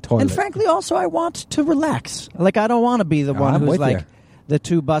that's your toilet. And frankly, also, I want to relax. Like, I don't want to be the one who's like, the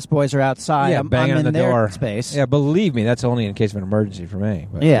 2 busboys are outside. Yeah, banging on the their door. Space. Yeah, believe me, that's only in case of an emergency for me.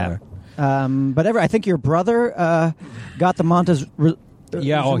 But, yeah. But I think your brother got the Montezuma's he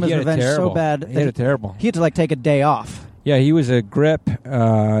had revenge it terrible. so bad. He had it terrible. He had to, like, take a day off. Yeah, he was a grip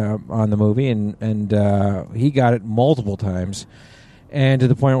on the movie, and he got it multiple times. And to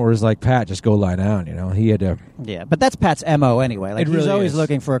the point where it was like, Pat, just go lie down, He had to... Yeah, but that's Pat's M.O. anyway. Like, he's always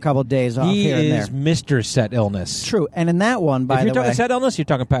looking for a couple days off here and there. He is Mr. Set Illness. True, and in that one, by the way... If you're talking Set Illness, you're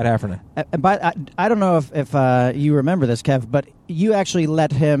talking Pat Heffernan. I don't know if you remember this, Kev, but you actually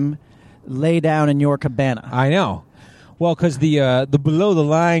let him lay down in your cabana. I know. Well, because the below the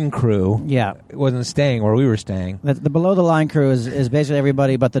line crew, wasn't staying where we were staying. The below the line crew is basically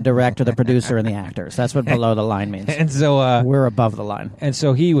everybody but the director, the producer, and the actors. That's what below the line means. And so we're above the line. And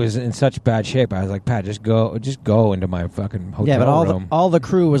so he was in such bad shape. I was like, Pat, just go into my fucking hotel room. All the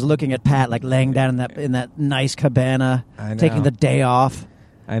crew was looking at Pat like laying down in that nice cabana, taking the day off.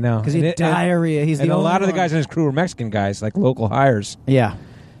 I know because he had diarrhea. He's and the a only lot of the one. guys in his crew were Mexican guys, like local hires. Yeah.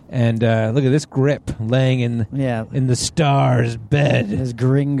 And look at this grip laying in the stars bed. His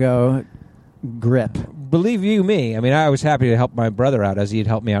gringo grip. Believe you me, I mean, I was happy to help my brother out as he had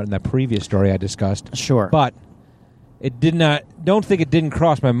helped me out in that previous story I discussed. Sure. But it did not. Don't think it didn't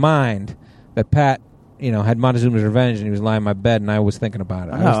cross my mind that Pat, had Montezuma's revenge and he was lying in my bed and I was thinking about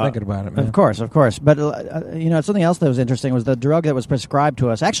it. I was thinking about it, man. Of course. But, something else that was interesting was the drug that was prescribed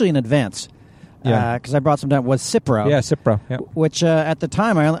to us, actually in advance. Yeah, because I brought some down, was Cipro. Yeah, Cipro. Yeah. Which at the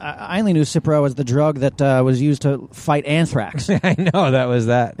time I only knew Cipro as the drug that was used to fight anthrax. I know that was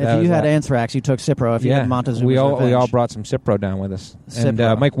that. If you had anthrax, you took Cipro. If you had Montezuma's we revenge. all brought some Cipro down with us.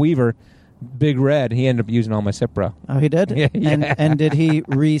 Cipro. And Mike Weaver, Big Red, he ended up using all my Cipro. Oh, he did. Yeah. And did he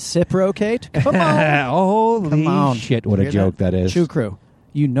reciprocate? Come on, holy shit! What a joke that is. Chew Crew,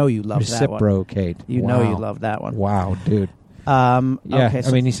 you know you love that one. Reciprocate. You know you love that one. Wow, dude. Yeah, okay,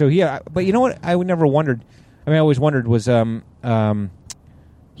 I mean, but you know what? I never wondered. I mean, I always wondered was, I've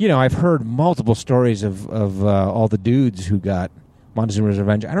heard multiple stories of all the dudes who got Montezuma's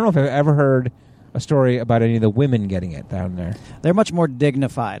revenge. I don't know if I've ever heard a story about any of the women getting it down there. They're much more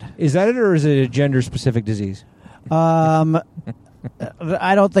dignified. Is that it, or is it a gender-specific disease? I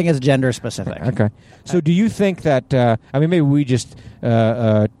don't think it's gender-specific. Okay. So do you think that, maybe we just,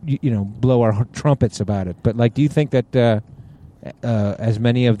 blow our trumpets about it, but, do you think that as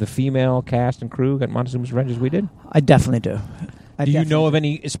many of the female cast and crew got Montezuma's revenge as we did? I definitely do. Do you know of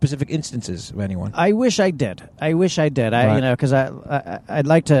any specific instances of anyone? I wish I did. Right. Because I'd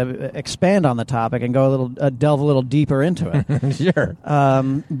like to expand on the topic and go delve a little deeper into it. Sure.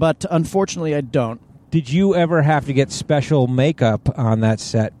 But unfortunately, I don't. Did you ever have to get special makeup on that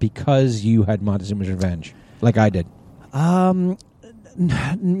set because you had Montezuma's revenge, like I did?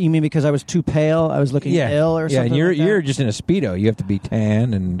 You mean because I was too pale? I was looking ill or something? Yeah, and like that? you're just in a Speedo. You have to be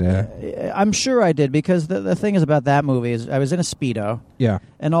tan and... I'm sure I did, because the thing is about that movie is I was in a Speedo. Yeah.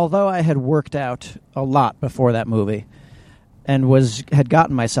 And although I had worked out a lot before that movie and had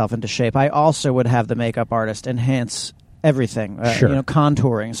gotten myself into shape, I also would have the makeup artist enhance everything. Sure.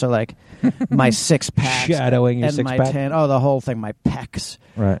 Contouring. So, like, my six-pack. Shadowing your and six-pack? my tan. Oh, the whole thing. My pecs.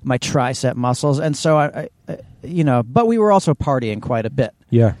 Right. My tricep muscles. And so, I but we were also partying quite a bit.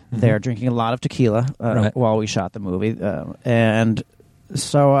 Yeah. There, drinking a lot of tequila while we shot the movie. And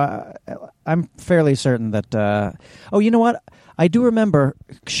so I'm fairly certain that... you know what? I do remember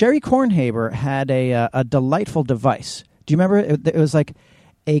Sherry Kornhaber had a delightful device. Do you remember? It was like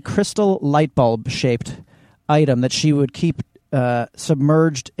a crystal light bulb shaped item that she would keep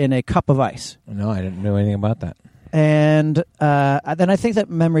submerged in a cup of ice. No, I didn't know anything about that. And then I think that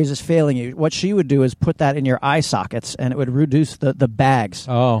memories is failing you. What she would do is put that in your eye sockets, and it would reduce the bags.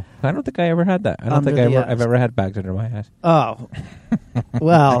 Oh, I don't think I ever had that. I don't think I've ever had bags under my eyes. Oh,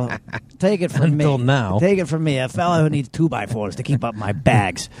 well, take it from me. Until now. Take it from me, a fellow who needs 2x4s to keep up my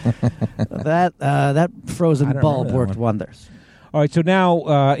bags. That frozen bulb worked wonders. All right, so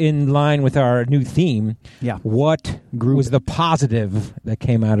now in line with our new theme, what was the positive that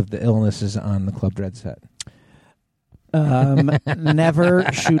came out of the illnesses on the Club Dread set?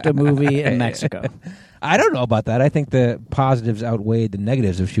 Never shoot a movie in Mexico. I don't know about that. I think the positives outweighed the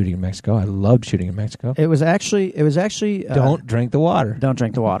negatives of shooting in Mexico. I loved shooting in Mexico. It was actually. Don't drink the water. Don't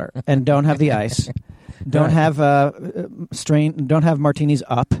drink the water, and don't have the ice. Don't have Don't have martinis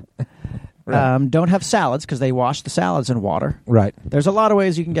up. Right. Don't have salads because they wash the salads in water. Right. There's a lot of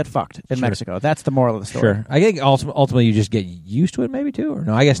ways you can get fucked in Mexico. That's the moral of the story. Sure. I think ultimately you just get used to it, maybe too, or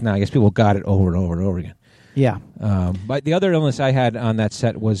no? I guess people got it over and over and over again. Yeah. But the other illness I had on that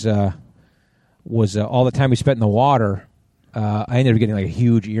set was all the time we spent in the water. I ended up getting like a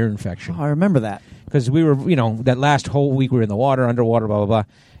huge ear infection. Oh, I remember that. Because we were, that last whole week we were in the water, underwater, blah, blah, blah.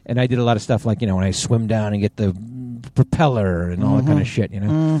 And I did a lot of stuff like, when I swim down and get the propeller and all that kind of shit,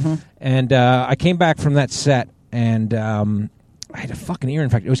 Mm-hmm. And I came back from that set and I had a fucking ear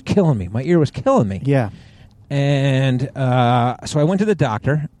infection. It was killing me. My ear was killing me. Yeah. And so I went to the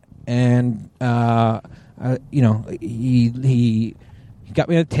doctor and... he got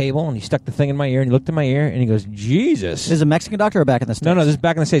me at a table and he stuck the thing in my ear and he looked in my ear and he goes, Jesus. Is it a Mexican doctor or back in the States? No, this is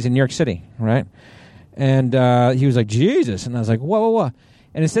back in the States in New York City, right? And he was like, Jesus. And I was like, whoa.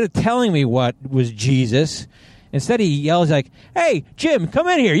 And instead of telling me what was Jesus, instead he yells like, hey, Jim, come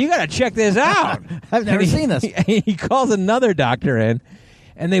in here. You got to check this out. I've never seen this. He calls another doctor in.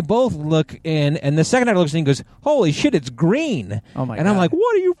 And they both look in, and the second doctor looks in and goes, holy shit, it's green. Oh, my God. And I'm like,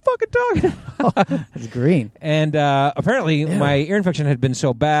 what are you fucking talking about? It's green. And apparently my ear infection had been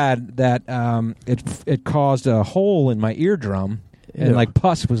so bad that it caused a hole in my eardrum, and like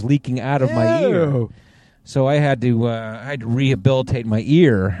pus was leaking out of my ear. So I had to rehabilitate my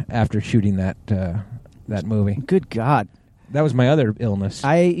ear after shooting that movie. Good God. That was my other illness.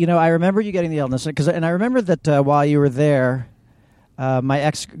 I remember you getting the illness, and I remember that while you were there, my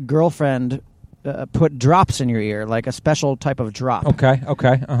ex-girlfriend put drops in your ear, like a special type of drop. Okay,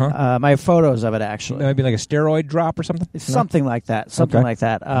 uh-huh. I have photos of it, actually. Maybe like a steroid drop or something? Something like that.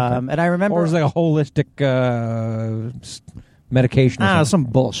 And I remember... Or it was like a holistic medication or something? Some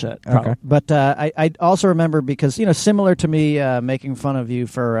bullshit. Okay. But I also remember because, similar to me making fun of you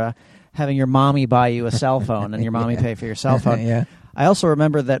for having your mommy buy you a cell phone and your mommy pay for your cell phone. Yeah. I also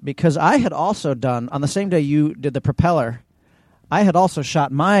remember that because I had also done, on the same day you did the propeller, I had also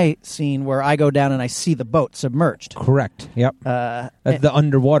shot my scene where I go down and I see the boat submerged. Correct. Yep. That's the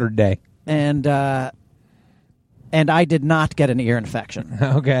underwater day. And I did not get an ear infection.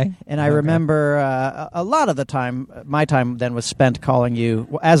 Okay. And I remember a lot of the time, my time then was spent calling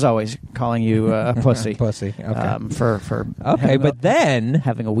you, as always, calling you a pussy. Pussy. Okay. For then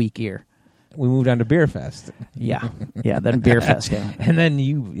having a weak ear. We moved on to Beerfest. Yeah. Then Beerfest came. And then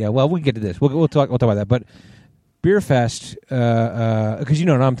we'll get to this. We'll talk about that. But Beerfest, because you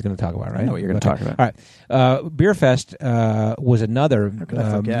know what I'm going to talk about, right? I know what you're going to talk about. All right. Beerfest was another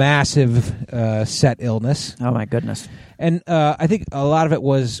massive set illness. Oh, my goodness. And I think a lot of it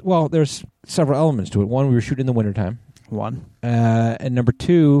was, there's several elements to it. One, we were shooting in the wintertime. One. And number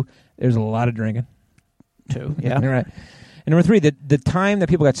two, there's a lot of drinking. Two, yeah. Right. And number three, the time that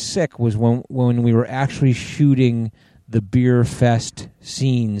people got sick was when we were actually shooting the Beerfest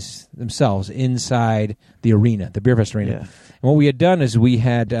scenes themselves inside the arena, the Beerfest arena. Yeah. And what we had done is we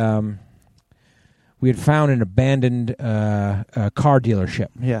had found an abandoned car dealership.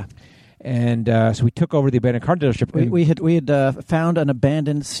 Yeah. And so we took over the abandoned car dealership. We had found an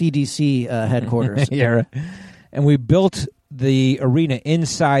abandoned CDC headquarters. Yeah. And we built the arena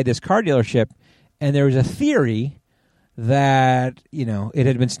inside this car dealership, and there was a theory that, it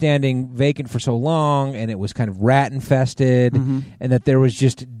had been standing vacant for so long, and it was kind of rat infested, and that there was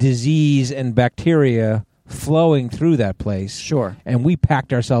just disease and bacteria flowing through that place. Sure. And we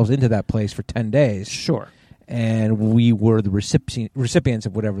packed ourselves into that place for 10 days. Sure. And we were the recipients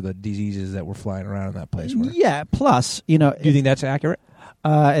of whatever the diseases that were flying around in that place were. Yeah, plus, Do you think that's accurate?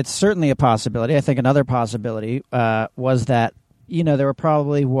 It's certainly a possibility. I think another possibility was that, there were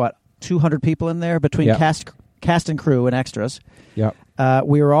probably, 200 people in there between cast and crew and extras. Yep.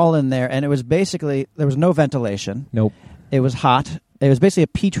 We were all in there, and it was basically, there was no ventilation. Nope. It was hot. It was basically a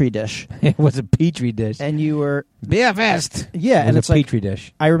petri dish. It was a petri dish. And you were... Beerfest! Yeah, and it's a like... petri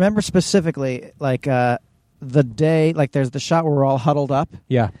dish. I remember specifically, the day, there's the shot where we're all huddled up.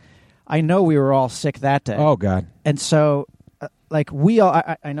 Yeah. I know we were all sick that day. Oh, God. And so, we all...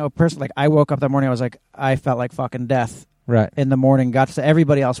 I know personally, I woke up that morning, I felt like fucking death. Right. In the morning,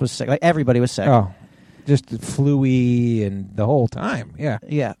 everybody else was sick. Everybody was sick. Oh, just flu-y and the whole time. Yeah.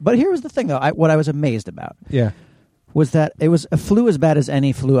 Yeah. But here was the thing, though. What I was amazed about. Yeah. Was that it was a flu as bad as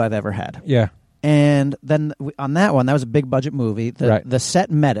any flu I've ever had. Yeah. And then on that one, that was a big budget movie. The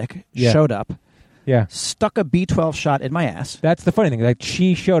set medic showed up. Yeah. Stuck a B12 shot in my ass. That's the funny thing. Like,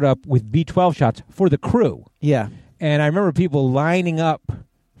 she showed up with B12 shots for the crew. Yeah. And I remember people lining up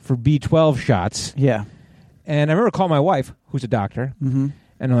for B12 shots. Yeah. And I remember calling my wife, who's a doctor. Mm-hmm.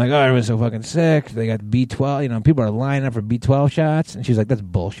 And I'm like, everyone's so fucking sick. They got B12. People are lining up for B12 shots. And she's like, that's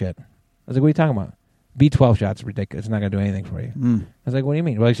bullshit. I was like, what are you talking about? B12 shots are ridiculous. It's not going to do anything for you. I was like, what do you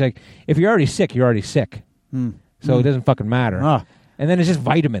mean? Well, she's like, if you're already sick, you're already sick. So it doesn't fucking matter. Oh. And then it's just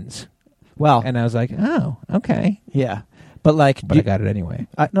vitamins. Well. And I was like, oh, okay. Yeah. But I got it anyway.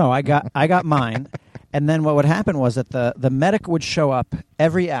 No, I got mine. And then what would happen was that the medic would show up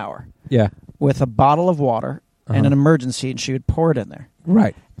every hour. Yeah. With a bottle of water and an emergency, and she would pour it in there.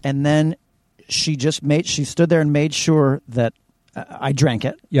 Right. And then she stood there and made sure that I drank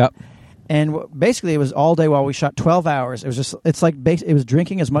it. Yep. And basically, it was all day while we shot 12 hours. It was just, it was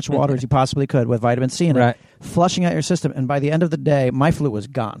drinking as much water as you possibly could with vitamin C in it, flushing out your system. And by the end of the day, my flu was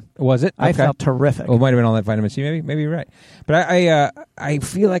gone. Was it? Okay. I felt terrific. Well, it might have been all that vitamin C. Maybe you're right. But I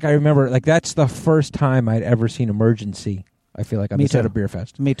feel like I remember, that's the first time I'd ever seen emergency. I feel like on the set of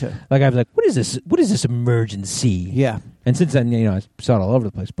Beerfest. Me too. Like, I was like, what is this? What is this emergency? Yeah. And since then, I saw it all over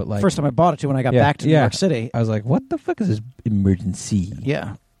the place. But first time I bought it too when I got back to New York City. I was like, what the fuck is this emergency?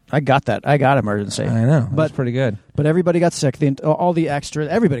 Yeah. I got that. I got emergency. I know. That's pretty good. But everybody got sick. All the extras,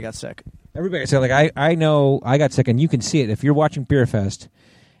 everybody got sick. Everybody. So, I know I got sick, and you can see it. If you're watching Beerfest,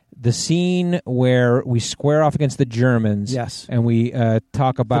 the scene where we square off against the Germans, and we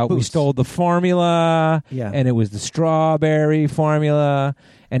talk about we stole the formula, and it was the strawberry formula,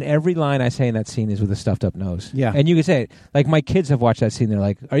 and every line I say in that scene is with a stuffed up nose. Yeah. And you can say it. Like, my kids have watched that scene. They're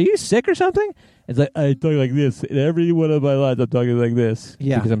like, are you sick or something? It's like, I talk like this. In every one of my lines, I'm talking like this.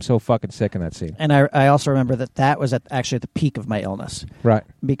 Yeah. Because I'm so fucking sick in that scene. And I also remember that was actually at the peak of my illness. Right.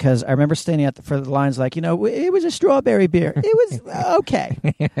 Because I remember standing for the lines like, it was a strawberry beer. It was okay.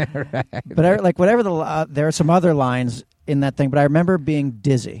 Right. But there are some other lines in that thing, but I remember being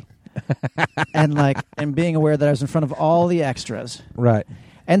dizzy. and being aware that I was in front of all the extras. Right.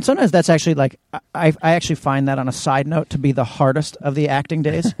 And sometimes that's actually I actually find that on a side note to be the hardest of the acting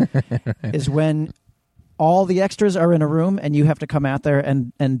days is when all the extras are in a room and you have to come out there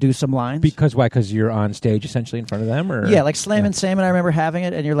and do some lines. Because why? Because you're on stage essentially in front of them? Or yeah, like Slam and Salmon, I remember having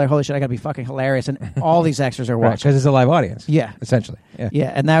it and you're like, holy shit, I got to be fucking hilarious. And all these extras are watching. Because it's a live audience. Yeah. Essentially. Yeah.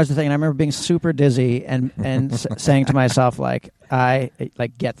 Yeah, and that was the thing. And I remember being super dizzy and saying to myself,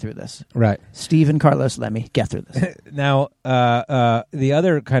 get through this. Right. Steve and Carlos, let me get through this. Now, the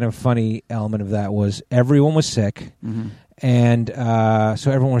other kind of funny element of that was everyone was sick, and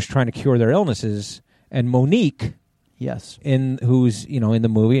so everyone was trying to cure their illnesses. And Monique, yes, who's in the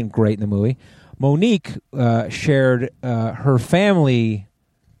movie and great in the movie, Monique shared her family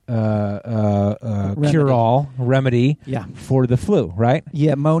cure-all remedy for the flu, right?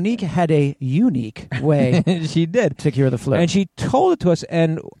 Yeah, Monique had a unique way she did to cure the flu. And she told it to us,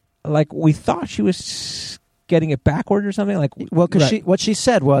 and we thought she was getting it backward or something. Because what she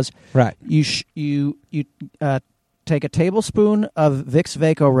said was, you take a tablespoon of Vicks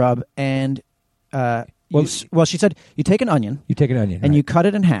VapoRub and she said you take an onion. You take an onion, and you cut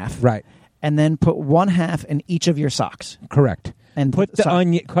it in half, right? And then put one half in each of your socks. Correct. And put the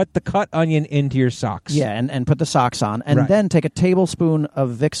onion, cut the cut onion into your socks. Yeah, and put the socks on, and then take a tablespoon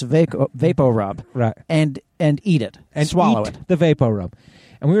of Vicks VapoRub, right? And eat it, and swallow it. The VapoRub.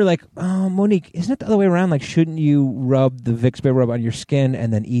 And we were like, oh, Monique, isn't it the other way around? Like, shouldn't you rub the Vicks VapoRub on your skin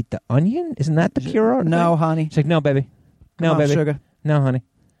and then eat the onion? Isn't that the cure? No, honey. She's like, no, baby. No, Come on, baby. sugar. No, honey.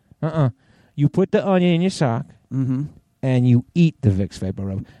 You put the onion in your sock, and you eat the Vicks Vapor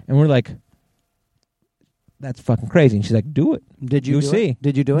Rub. And we're like, that's fucking crazy. And she's like, do it. Did you You'll do see. it?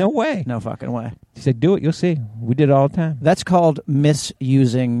 Did you do it? No way. No fucking way. She said, do it. You'll see. We did it all the time. That's called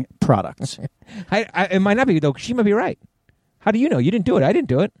misusing products. It might not be, though. She might be right. How do you know? You didn't do it. I didn't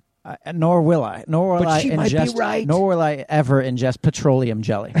do it. Nor will I. Nor will But I she might be ingest. right. Nor will I ever ingest petroleum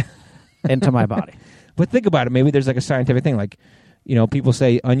jelly into my body. But think about it. Maybe there's like a scientific thing. Like, people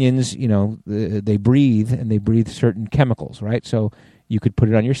say onions, they breathe, and they breathe certain chemicals, right? So you could put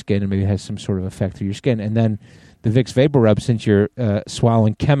it on your skin, and maybe it has some sort of effect through your skin. And then the Vicks Vapor Rub, since you're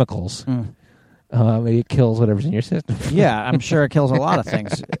swallowing chemicals, maybe it kills whatever's in your system. Yeah, I'm sure it kills a lot of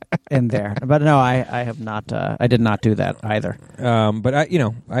things in there. But no, I have not. I did not do that either. But I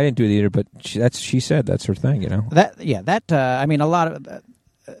didn't do it either. But she said that's her thing. I mean, a lot of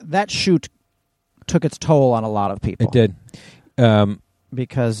that shoot took its toll on a lot of people. It did.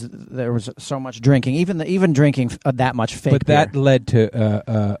 Because there was so much drinking, even drinking that much fake But that beer. led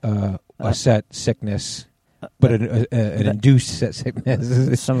to a set sickness, but an induced set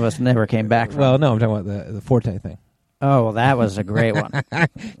sickness. Some of us never came back from. Well, no, I'm talking about the Forte thing. Oh, well, that was a great one.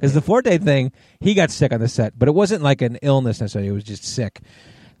 Because the Forte thing, he got sick on the set, but it wasn't like an illness necessarily. It was just sick.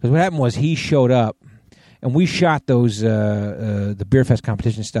 Because what happened was he showed up, and we shot those the Beerfest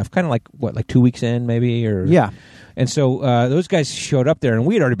competition stuff, kind of like 2 weeks in, maybe, or Yeah. And so those guys showed up there, and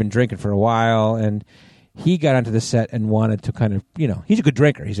we had already been drinking for a while, and he got onto the set and wanted to kind of, he's a good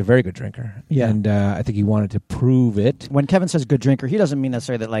drinker. He's a very good drinker. Yeah. And I think he wanted to prove it. When Kevin says good drinker, he doesn't mean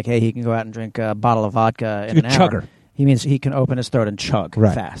necessarily that, like, hey, he can go out and drink a bottle of vodka in He's an a hour. chugger. He means he can open his throat and chug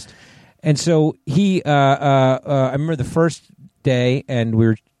fast. And so he, I remember the first day, and we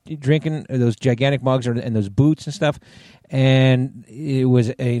were drinking those gigantic mugs and those boots and stuff, and it was,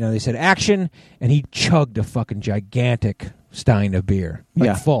 they said action, and he chugged a fucking gigantic stein of beer,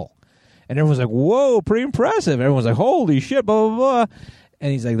 full. And everyone's like, whoa, pretty impressive. Everyone's like, holy shit, blah, blah, blah.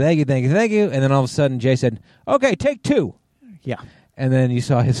 And he's like, thank you, thank you, thank you. And then all of a sudden, Jay said, okay, take two. Yeah. And then you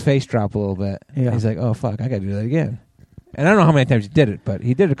saw his face drop a little bit. Yeah. He's like, oh, fuck, I got to do that again. And I don't know how many times he did it, but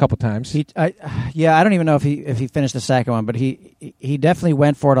he did it a couple times. I don't even know if he finished the second one, but he definitely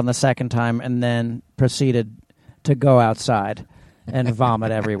went for it on the second time and then proceeded to go outside and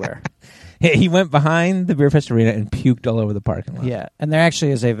vomit everywhere. He went behind the Beerfest arena and puked all over the parking lot. Yeah, and there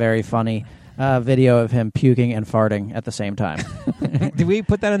actually is a very funny video of him puking and farting at the same time. Did we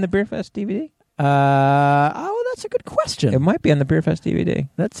put that on the Beerfest DVD? That's a good question. It might be on the Beerfest DVD.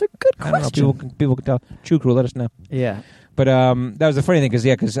 That's a good question. I don't know. People can tell. True Crew, let us know. Yeah. But that was the funny thing,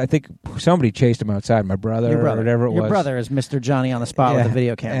 because I think somebody chased him outside, my brother, or whatever it was. Your brother is Mr. Johnny on the spot with a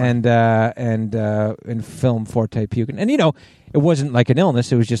video camera. And film Forte puking. And, it wasn't like an illness.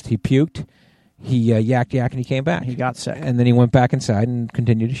 It was just he puked, he yacked, and he came back. He got sick. And then he went back inside and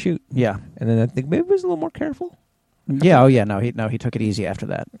continued to shoot. Yeah. And then I think maybe he was a little more careful. Yeah, he took it easy after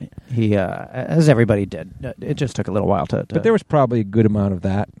that. He, as everybody did. It just took a little while to... But there was probably a good amount of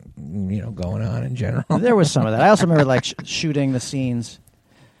that, going on in general. There was some of that. I also remember, shooting the scenes.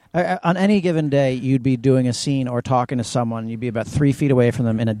 On any given day, you'd be doing a scene or talking to someone. You'd be about 3 feet away from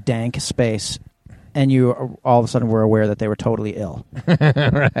them in a dank space, and you all of a sudden were aware that they were totally ill. Right,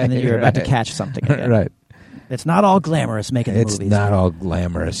 and then you're about to catch something again. Right. It's not all glamorous making It's movies. not all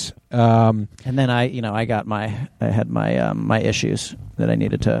glamorous. And then I had my issues that I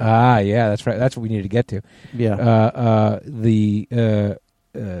needed to. Yeah, that's right. That's what we needed to get to. Yeah.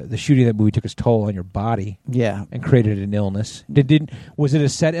 The shooting of that movie took its toll on your body. Yeah. And created an illness. Was it a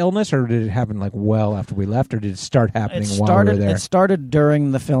set illness, or did it happen well after we left, or did it start happening while we were there? It started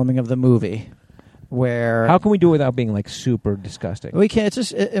during the filming of the movie. Where how can we do it without being super disgusting? We can't. It's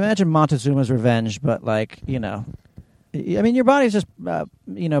just imagine Montezuma's Revenge, but I mean, your body's just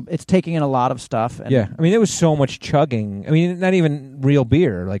it's taking in a lot of stuff. And yeah, I mean, there was so much chugging. I mean, not even real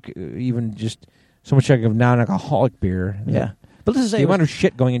beer, even just so much chugging of non-alcoholic beer. Yeah, but let's say the amount of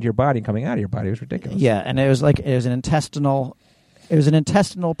shit going into your body and coming out of your body was ridiculous. Yeah, and it was an intestinal. It was an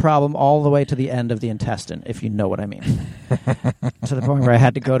intestinal problem all the way to the end of the intestine, if you know what I mean. To the point where I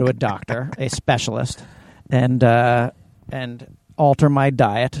had to go to a doctor, a specialist, and alter my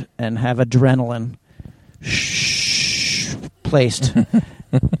diet and have adrenaline placed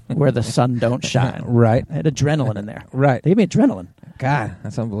where the sun don't shine. Right. I had adrenaline in there. Right. They gave me adrenaline. God,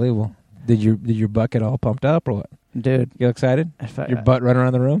 that's unbelievable. Did your butt get all pumped up or what? Dude. You excited? Your butt running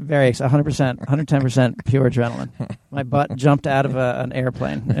around the room? Very 100%, 110% pure adrenaline. My butt jumped out of an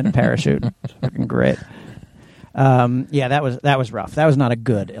airplane in a parachute. It's fucking great. Yeah, that was rough. That was not a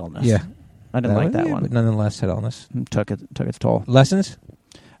good illness. Yeah. I didn't like that one. But nonetheless, had illness. Took its toll. Lessons?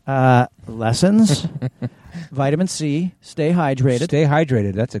 Lessons, vitamin C, stay hydrated. Stay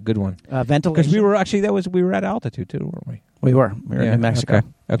hydrated. That's a good one. Ventilation. Because we were at altitude too, weren't we? We were in New Mexico.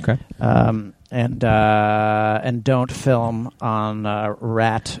 Okay. And don't film on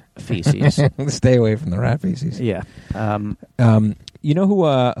rat feces. Stay away from the rat feces. Yeah. You know who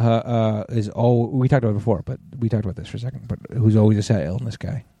is all we talked about before, but we talked about this for a second. But who's always a sad illness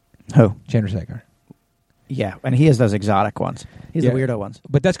guy? Who? Chandrasekhar. Yeah, and he has those exotic ones. He's the weirdo ones.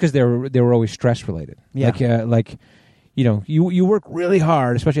 But that's because they were always stress related. Yeah. Like you know, you work really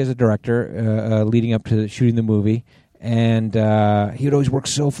hard, especially as a director, leading up to shooting the movie. And he would always work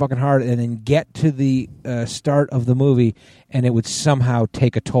so fucking hard and then get to the start of the movie, and it would somehow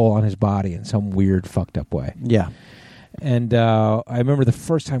take a toll on his body in some weird, fucked up way. Yeah. And I remember the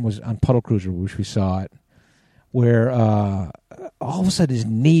first time was on Puddle Cruiser, which we saw it, where all of a sudden his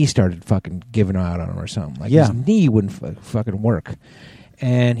knee started fucking giving out on him or something. Like his knee wouldn't fucking work.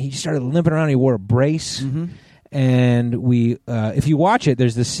 And he started limping around. He wore a brace. Mm-hmm. And we, if you watch it,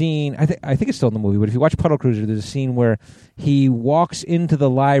 there's the scene. I think it's still in the movie. But if you watch Puddle Cruiser, there's a scene where he walks into the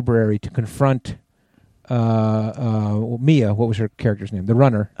library to confront Mia. What was her character's name? The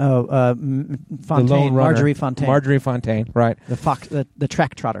runner. Fontaine. The lone runner. Marjorie Fontaine. Marjorie Fontaine. Right. The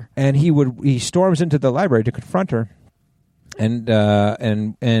track trotter. And he storms into the library to confront her. And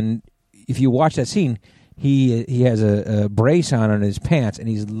if you watch that scene, he has a brace on his pants, and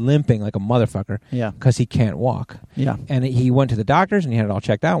he's limping like a motherfucker. Yeah. Because he can't walk. Yeah. And he went to the doctors, and he had it all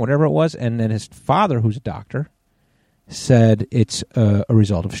checked out, whatever it was. And then his father, who's a doctor, said it's a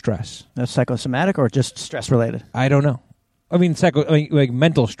result of stress. Psychosomatic or just stress related? I don't know. I mean, like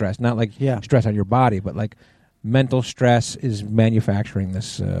mental stress, not like stress on your body, but like mental stress is manufacturing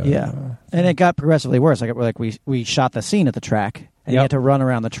this. And it got progressively worse. Like we shot the scene at the track, and he had to run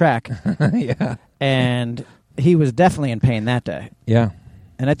around the track. Yeah. And he was definitely in pain that day. Yeah.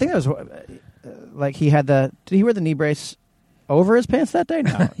 And I think that was like he had did he wear the knee brace over his pants that day?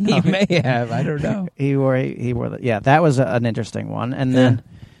 No. He may have. I don't know. He wore that was an interesting one. And then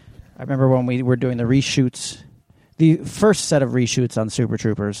I remember when we were doing the reshoots, the first set of reshoots on Super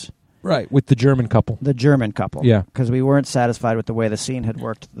Troopers. Right, with the German couple. Yeah. Because we weren't satisfied with the way the scene had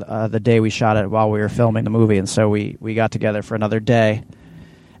worked the day we shot it while we were filming the movie. And so we got together for another day.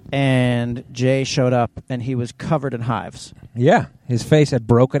 And Jay showed up, and he was covered in hives. Yeah, his face had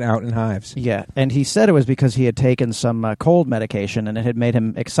broken out in hives. Yeah, and he said it was because he had taken some cold medication, and it had made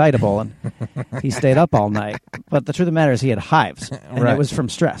him excitable, and he stayed up all night. But the truth of the matter is he had hives, and it was from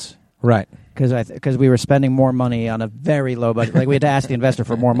stress. Right. Because we were spending more money on a very low budget. Like, we had to ask the investor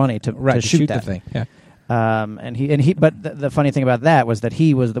for more money to shoot that the thing. Yeah. But the funny thing about that was that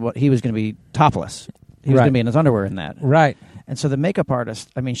he was going to be topless. He was going to be in his underwear in that. Right. And so the makeup artist,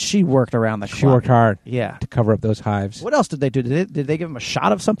 I mean, she worked around the clock. She worked hard. Yeah. To cover up those hives. What else did they do? Did they give him a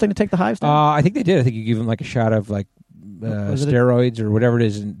shot of something to take the hives down? I think they did. I think you give him like a shot of like steroids or whatever it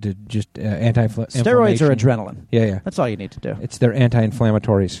is to just anti-inflammation. Steroids or adrenaline. Yeah. That's all you need to do. It's their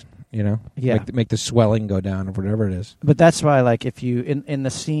anti-inflammatories, you know? Yeah. Make the swelling go down or whatever it is. But that's why, like, if you, in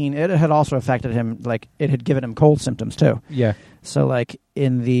the scene, it had also affected him, like, it had given him cold symptoms, too. Yeah. So, like,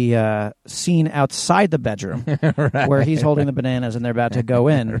 in the scene outside the bedroom, where he's holding the bananas and they're about to go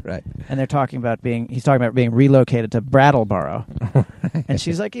in, and he's talking about being relocated to Brattleboro. And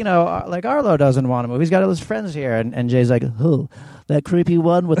she's like, like, Arlo doesn't want to move. He's got all his friends here. And Jay's like, oh, that creepy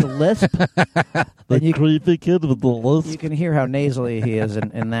one with the lisp? The creepy kid with the lisp? You can hear how nasally he is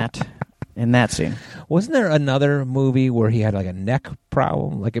in that scene. Wasn't there another movie where he had like a neck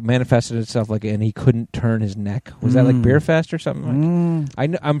problem? Like it manifested itself and he couldn't turn his neck. Was that like Beerfest or something?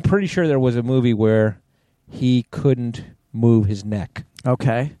 I'm pretty sure there was a movie where he couldn't move his neck.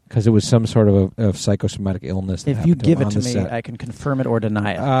 Okay. Because it was some sort of psychosomatic illness. If you give it to me, I can confirm it or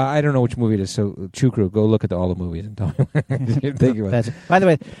deny it. I don't know which movie it is. So, Chew Crew, go look at all the movies and tell me what you think about it. By the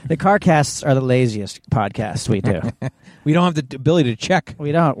way, the car casts are the laziest podcasts we do. We don't have the ability to check.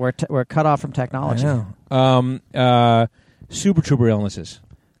 We don't. We're cut off from technology. I know. Super Trooper illnesses.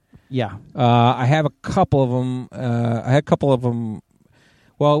 Yeah. I have a couple of them. I had a couple of them.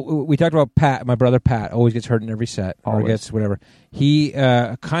 Well, we talked about Pat. My brother Pat always gets hurt in every set. Or gets whatever. He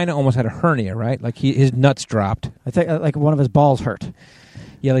kind of almost had a hernia, right? Like his nuts dropped. I think like one of his balls hurt.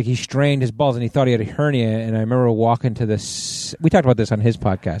 Yeah, like he strained his balls and he thought he had a hernia. And I remember walking to we talked about this on his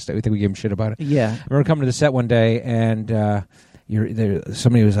podcast. I think we gave him shit about it. Yeah. I remember coming to the set one day and,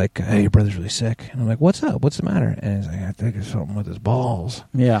 somebody was like, "Hey, your brother's really sick," and I'm like, "What's up? What's the matter?" And he's like, "I think it's something with his balls."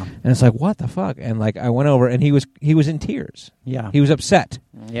 Yeah. And it's like, "What the fuck?" And like, I went over, and he was in tears. Yeah. He was upset.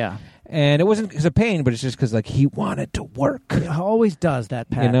 Yeah. And it wasn't because of pain, but it's just because like he wanted to work. He always does that,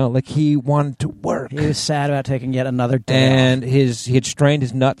 Pat. You know, like he wanted to work. He was sad about taking yet another day And off. he had strained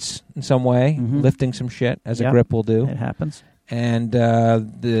his nuts in some way, lifting some shit as a grip will do. It happens. And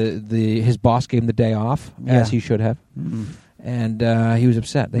his boss gave him the day off, as he should have. Mm-hmm. And he was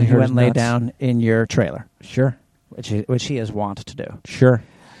upset. He went and laid down in your trailer. Sure. Which he is wont to do. Sure.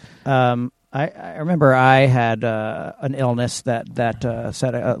 I remember I had an illness that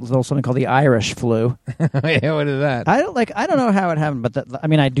said a little something called the Irish flu. Yeah, what is that? I don't know how it happened, but I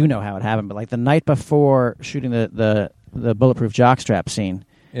mean I do know how it happened. But like the night before shooting the bulletproof jockstrap scene,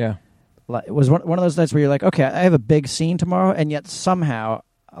 yeah, it was one of those nights where you're like, okay, I have a big scene tomorrow, and yet somehow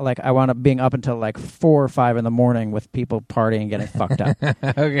like I wound up being up until like 4 or 5 in the morning with people partying and getting fucked up.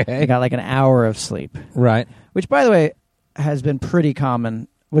 Okay, I got like an hour of sleep, right? Which, by the way, has been pretty common.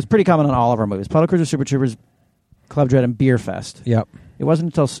 Was pretty common on all of our movies. Puddle Cruiser, Super Troopers, Club Dread, and Beerfest. Yep. It wasn't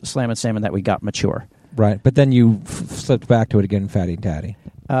until Slam and Salmon that we got mature. Right, but then you slipped back to it again, Fatty and Tatty.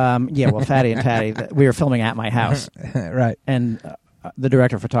 Yeah, well, Fatty and Tatty, we were filming at my house. Right. And the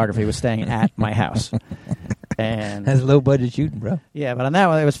director of photography was staying at my house. And that's low budget shooting, bro. Yeah, but on that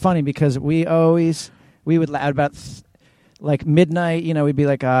one, it was funny because we would about like midnight, you know, we'd be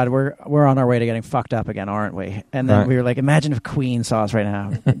like, God, we're on our way to getting fucked up again, aren't we? And then we were like, imagine if Queen saw us right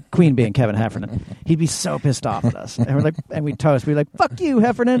now. Queen being Kevin Heffernan. He'd be so pissed off at us. And we're like, and we'd toast. We'd be like, fuck you,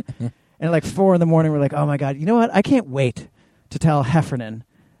 Heffernan. And at like 4 in the morning, we're like, oh my God, you know what? I can't wait to tell Heffernan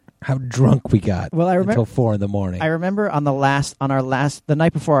how drunk we got. Well, I remember until 4 in the morning. I remember the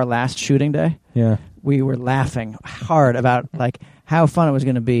night before our last shooting day. Yeah, we were laughing hard about like how fun it was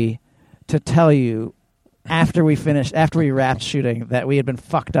going to be to tell you after we wrapped shooting that we had been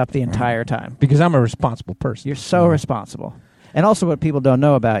fucked up the entire time. Because I'm a responsible person. You're so responsible. And also what people don't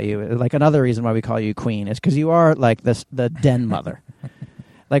know about you, like another reason why we call you Queen is because you are like the den mother.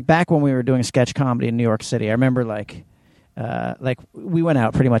 Like back when we were doing sketch comedy in New York City, I remember like we went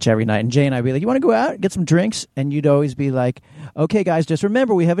out pretty much every night, and Jay and I'd be like, you want to go out, get some drinks? And you'd always be like, okay, guys, just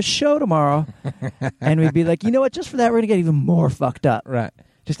remember we have a show tomorrow. And we'd be like, you know what, just for that, we're going to get even more fucked up. Right.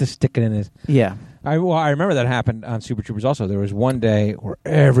 Just to stick it in his... Yeah. I remember that happened on Super Troopers also. There was one day where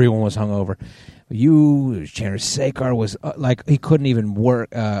everyone was hungover. Chandler Sekar was like, he couldn't even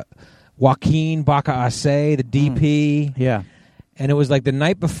work. Joaquin Baca Ace, the DP. Yeah. And it was like the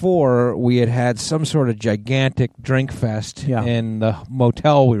night before we had some sort of gigantic drink fest in the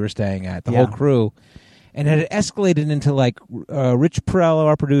motel we were staying at, the whole crew. And it had escalated into like Rich Perello,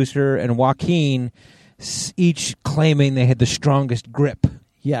 our producer, and Joaquin, each claiming they had the strongest grip.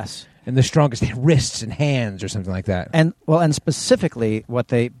 Yes. And the strongest wrists and hands or something like that. And specifically what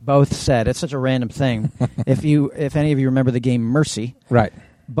they both said, it's such a random thing. If any of you remember the game Mercy. Right.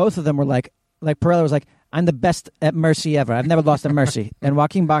 Both of them were like Perello was like, I'm the best at Mercy ever. I've never lost at Mercy. And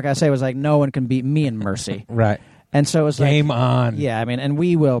Joaquin Bacase was like, no one can beat me in Mercy. Right. And so it was Game on. Yeah, I mean, and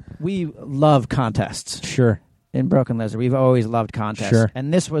we love contests. Sure. In Broken Lizard. We've always loved contests. Sure.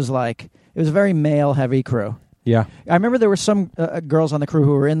 And this was like, it was a very male-heavy crew. Yeah. I remember there were some girls on the crew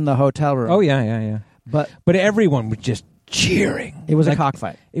who were in the hotel room. Oh, yeah. But everyone was just cheering. It was a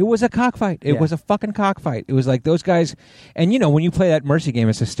cockfight. It was a cockfight. It was a fucking cockfight. It was like those guys. And, you know, when you play that Mercy game,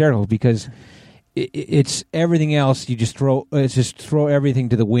 it's hysterical because it's everything else. You just throw everything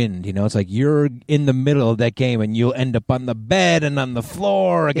to the wind. You know, it's like you're in the middle of that game and you'll end up on the bed and on the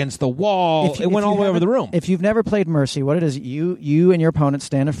floor against the wall. It went all the way over the room. If you've never played Mercy, what it is, you and your opponent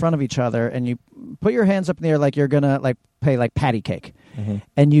stand in front of each other and you put your hands up in the air like you're gonna like play like patty cake,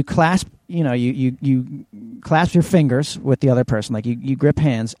 and you clasp. You know, you clasp your fingers with the other person, like you grip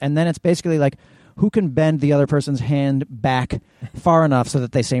hands, and then it's basically like who can bend the other person's hand back far enough so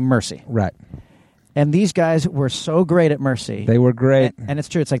that they say mercy. Right. And these guys were so great at Mercy. They were great. And it's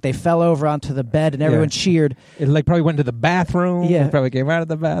true. It's like they fell over onto the bed and everyone cheered. It like probably went to the bathroom. Yeah. It probably came out of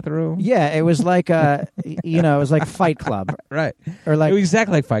the bathroom. Yeah, it was like, it was like Fight Club. Right. Or like, it was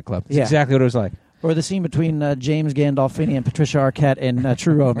exactly like Fight Club. It's exactly what it was like. Or the scene between James Gandolfini and Patricia Arquette in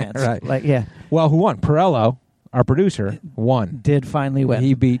True Romance. Right. Like, yeah. Well, who won? Perello, our producer, won. Did finally win.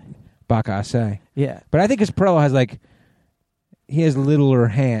 He beat Bacase. Yeah. But I think his Perello has like... He has littler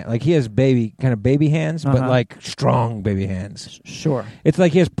hand, like he has baby hands, but like strong baby hands. Sure, it's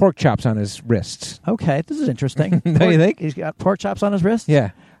like he has pork chops on his wrists. Okay, this is interesting. Don't you think he's got pork chops on his wrists?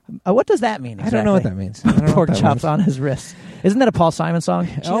 Yeah. What does that mean? Exactly? I don't know what that means. Pork chops on his wrists. Isn't that a Paul Simon song?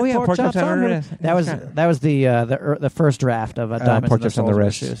 Oh yeah, pork chops on her wrist. That was the first draft of Diamonds pork chops on the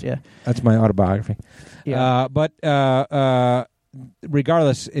wrist. Shoes. Yeah, that's my autobiography. Yeah,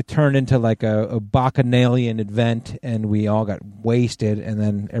 regardless, it turned into like a bacchanalian event, and we all got wasted, and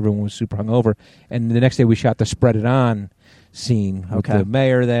then everyone was super hungover. And the next day we shot the Spread It On scene with the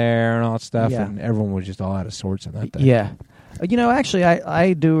mayor there and all that stuff, and everyone was just all out of sorts on that day. Yeah. Actually,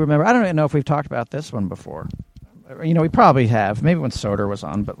 I do remember. I don't even know if we've talked about this one before. We probably have. Maybe when Soder was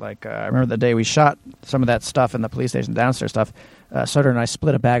on, but I remember the day we shot some of that stuff in the police station, downstairs stuff. Soder and I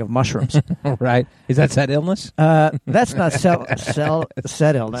split a bag of mushrooms. Right? Is that said illness? That's not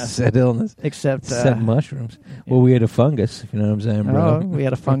said illness. Said illness. Except said mushrooms. Well, we had a fungus. If you know what I'm saying, bro. Oh, we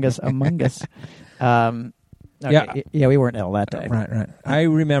had a fungus among us. Okay, we weren't ill that day. Right. I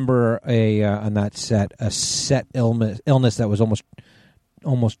remember on that set a set illness that was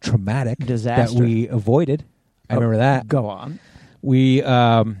almost traumatic, disaster that we avoided. I remember that. Go on. We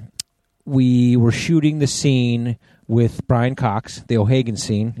were shooting the scene with Brian Cox, the O'Hagan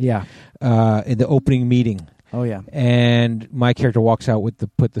scene. Yeah. In the opening meeting. Oh yeah. And my character walks out with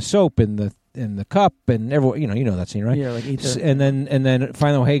put the soap in the cup, and everyone, you know that scene, right? Yeah, and then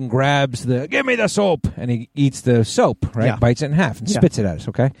finally O'Hagan grabs give me the soap, and he eats the soap, right? Yeah. Bites it in half and spits it at us.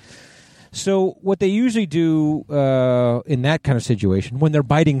 Okay. So what they usually do in that kind of situation, when they're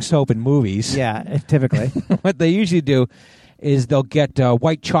biting soap in movies, typically, what they usually do is they'll get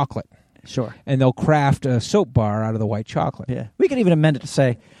white chocolate, sure, and they'll craft a soap bar out of the white chocolate. Yeah, we could even amend it to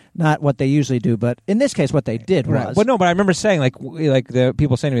say not what they usually do, but in this case, what they did was. But I remember saying like the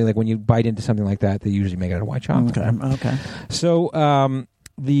people saying to me, like, when you bite into something like that, they usually make it out of white chocolate. Okay. So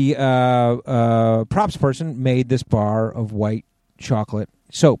the props person made this bar of white chocolate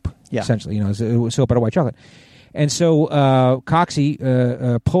soap, essentially. It was soap out of white chocolate. And so Coxie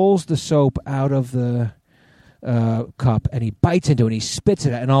pulls the soap out of the cup, and he bites into it, and he spits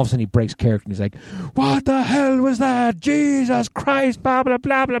it out, and all of a sudden he breaks character, and he's like, "What the hell was that? Jesus Christ, blah, blah,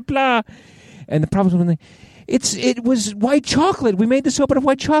 blah, blah, blah." And the problem was, it was white chocolate. We made the soap out of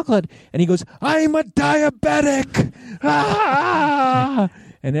white chocolate. And he goes, "I'm a diabetic." Ah!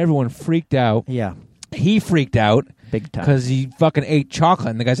 And everyone freaked out. Yeah. He freaked out. Big time. Because he fucking ate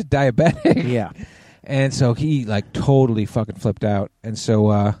chocolate, and the guy's a diabetic. Yeah. And so he totally fucking flipped out. And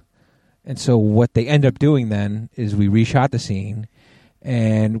so what they end up doing then is we reshot the scene,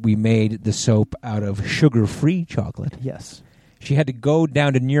 and we made the soap out of sugar-free chocolate. Yes. She had to go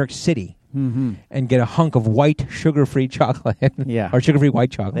down to New York City and get a hunk of white sugar-free chocolate. Yeah. Or sugar-free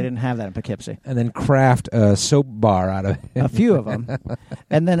white chocolate. They didn't have that in Poughkeepsie. And then craft a soap bar out of it. A few of them.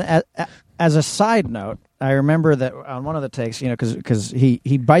 And then as a side note, I remember that on one of the takes, because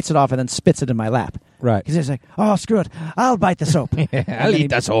he bites it off and then spits it in my lap. Right. He's like, "Oh, screw it. I'll bite the soap." I'll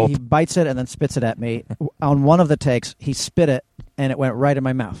eat the soap. He bites it and then spits it at me. On one of the takes, he spit it, and it went right in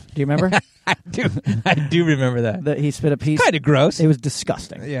my mouth. Do you remember? I do remember that. He spit a piece. Kind of gross. It was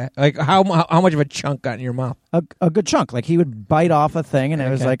disgusting. Yeah. Like, how much of a chunk got in your mouth? A good chunk. Like, he would bite off a thing, and it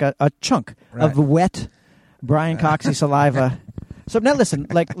was like a chunk of wet Brian Coxey saliva. So now listen,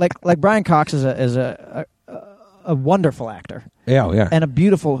 like Brian Cox is a wonderful actor. Yeah. And a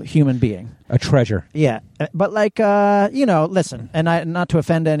beautiful human being. A treasure. Yeah. But listen, and not to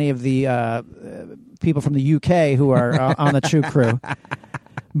offend any of the people from the UK who are on the True Crew,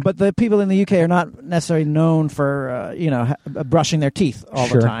 but the people in the UK are not necessarily known for brushing their teeth all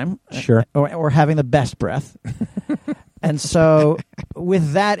the time. Sure. Or having the best breath. And so,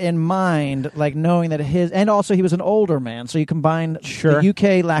 with that in mind, like knowing that and also he was an older man, so you combine the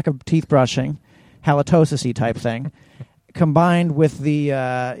UK lack of teeth brushing, halitosis-y type thing, combined with the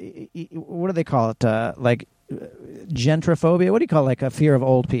what do they call it? Gentrophobia. What do you call a fear of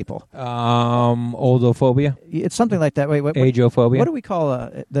old people? Oldophobia. It's something like that. Wait, ageophobia. What do we call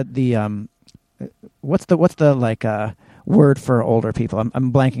what's the word for older people?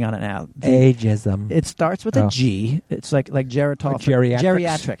 I'm blanking on it now. Ageism. It starts with a G. It's like gerontophilia.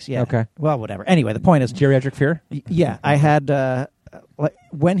 Geriatrics. Yeah. Okay. Well, whatever. Anyway, the point is geriatric fear. Yeah, I had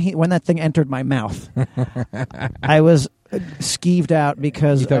when that thing entered my mouth, I was skeeved out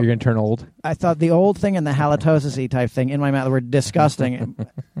because you thought you were going to turn old. I thought the old thing and the halitosis-y type thing in my mouth were disgusting,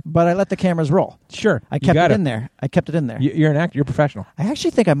 but I let the cameras roll. Sure, I kept it in there. You're an actor. You're a professional. I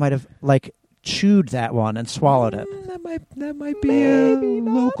actually think I might have chewed that one and swallowed it. That might be a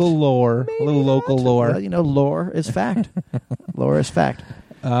local lore. A little local lore. Well, lore is fact. Lore is fact.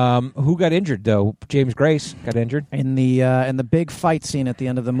 Who got injured though? James Grace got injured in the big fight scene at the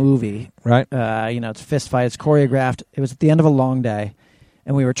end of the movie. Right. It's a fist fight. It's choreographed. It was at the end of a long day,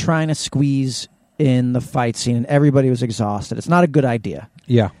 and we were trying to squeeze in the fight scene, and everybody was exhausted. It's not a good idea.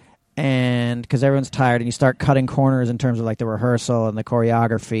 Yeah. And because everyone's tired, and you start cutting corners in terms of the rehearsal and the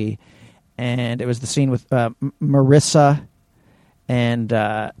choreography. And it was the scene with Marissa and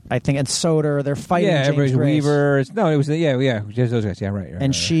I think and Soder. They're fighting. Yeah, James everybody's Grace. Weaver. No, it was just those guys. Yeah, right.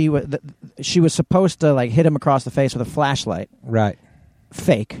 And she was supposed to like hit him across the face with a flashlight. Right.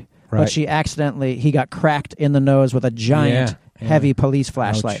 Fake. Right. But he got cracked in the nose with a giant, heavy police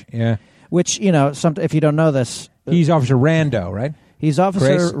flashlight. Ouch. Yeah. Which, if you don't know this... He's Officer Rando, right? He's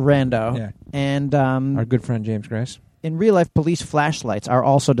Officer Grace? Rando. Yeah. And our good friend James Grace. in real life, police flashlights are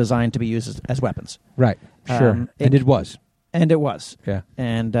also designed to be used as weapons. Right. Sure. And it was. And it was. Yeah.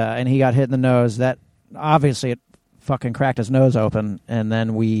 And he got hit in the nose. That obviously it fucking cracked his nose open, and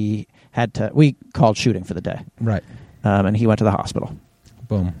then we called shooting for the day. Right. And he went to the hospital.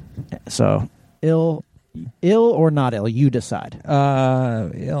 Boom. So ill or not ill, you decide.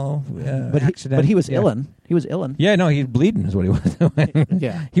 Ill. But he was illin. He was illin. Yeah, no, he's bleeding is what he was doing.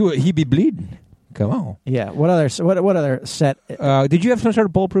 Yeah. He'd be bleeding. Come on. Yeah. What other set? Did you have some sort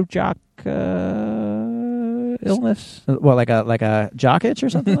of bulletproof jock illness? Well, like a jock itch or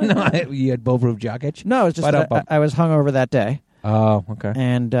something like that? You had bulletproof jock itch? No, it's just that I was hungover that day. Oh, okay.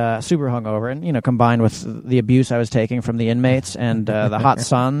 And super hungover, and combined with the abuse I was taking from the inmates and the hot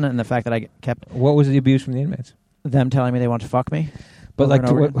sun and the fact that I kept. What was the abuse from the inmates? Them telling me they want to fuck me. But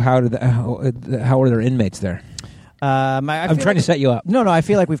how were there inmates there? I'm trying to set you up. No, I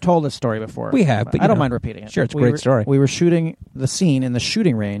feel like we've told this story before. We have, but I don't mind repeating it. Sure, it's a great story. We were shooting the scene in the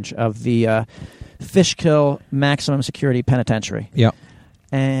shooting range of the Fishkill Maximum Security Penitentiary. Yeah.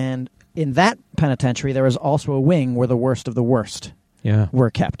 And in that penitentiary, there was also a wing where the worst of the worst were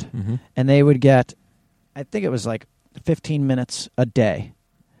kept. Mm-hmm. And they would get, I think it was like 15 minutes a day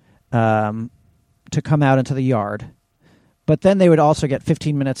to come out into the yard. But then they would also get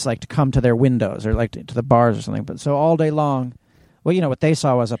 15 minutes to come to their windows or to the bars or something. But so all day long, well, what they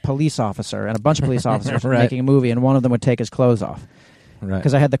saw was a police officer and a bunch of police officers Right. making a movie, and one of them would take his clothes off. Right.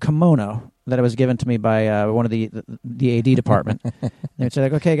 Because I had the kimono that was given to me by one of the AD department. They would say,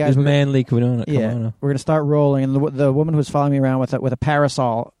 okay, guys, His manly kimono. we're going to start rolling. And the woman who was following me around with a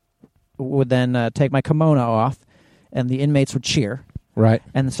parasol would then take my kimono off, and the inmates would cheer. Right.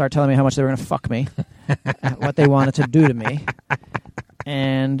 And start telling me how much they were going to fuck me, what they wanted to do to me.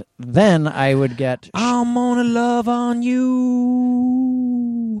 And then I would get... I'm gonna love on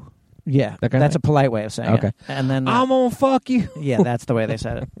you. Yeah, that's a polite way of saying it. And then I'm gonna fuck you. Yeah, that's the way they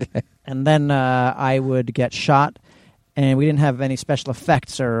said it. Okay. And then I would get shot, and we didn't have any special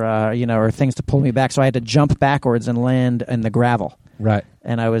effects or things to pull me back, so I had to jump backwards and land in the gravel. Right.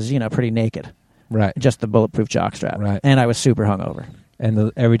 And I was pretty naked. Right. Just the bulletproof jockstrap. Right. And I was super hungover.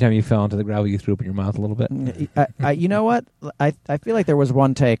 And every time you fell into the gravel, you threw up in your mouth a little bit. You know what? I feel like there was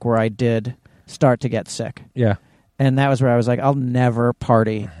one take where I did start to get sick. Yeah. And that was where I was like, I'll never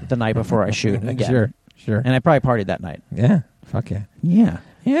party the night before I shoot again. Sure. And I probably partied that night. Yeah. Fuck yeah. Yeah.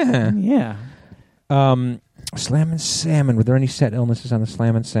 Yeah. Yeah. Slam and Salmon. Were there any set illnesses on the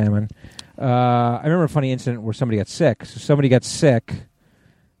Slam and Salmon? I remember a funny incident where somebody got sick. So somebody got sick.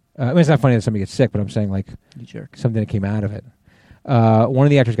 It's not funny that somebody gets sick, but I'm saying you jerk. Something that came out of it. One of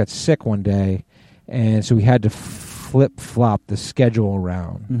the actors got sick one day, and so we had to flip-flop the schedule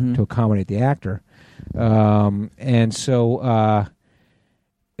around to accommodate the actor. And so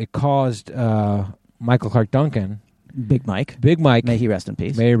it caused Michael Clark Duncan... Big Mike. May he rest in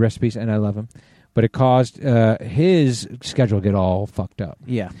peace. May he rest in peace, and I love him. But it caused his schedule to get all fucked up.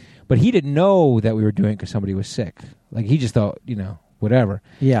 Yeah. But he didn't know that we were doing it because somebody was sick. He just thought, whatever.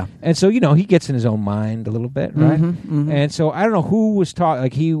 Yeah. And so, he gets in his own mind a little bit, right? Mm-hmm. And so I don't know who was talking, I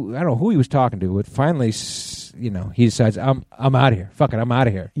don't know who he was talking to, but finally, he decides, I'm out of here. Fuck it, I'm out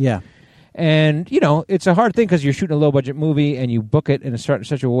of here. Yeah. And, it's a hard thing because you're shooting a low-budget movie and you book it in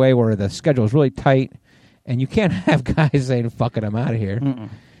such a way where the schedule is really tight and you can't have guys saying, fuck it, I'm out of here. Mm-mm.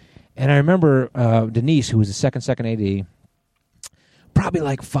 And I remember Denise, who was the second AD, probably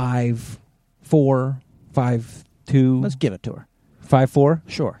 5'4", 5'2". Let's give it to her. 5'4"?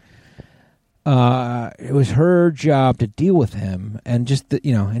 Sure. It was her job to deal with him, and just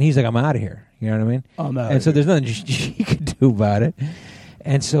and he's like, "I'm out of here." You know what I mean? I'm out. And so there's nothing she could do about it.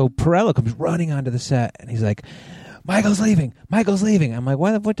 And so Perello comes running onto the set, and he's like, "Michael's leaving. Michael's leaving." I'm like,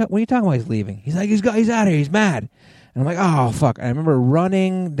 "What are you talking about? He's leaving?" He's like, "He's out of here. He's mad." And I'm like, "Oh fuck!" And I remember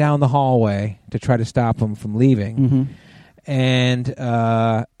running down the hallway to try to stop him from leaving. Mm-hmm. And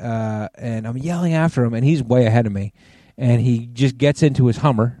I'm yelling after him, and he's way ahead of me. And he just gets into his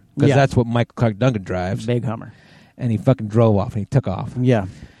Hummer, because that's what Michael Clark Duncan drives. Big Hummer. And he fucking drove off, and he took off. Yeah.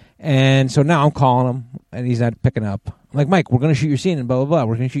 And so now I'm calling him, and he's not picking up. I'm like, "Mike, we're going to shoot your scene, and blah, blah, blah.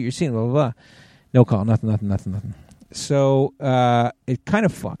 We're going to shoot your scene, blah, blah, blah." No call, nothing. So it kind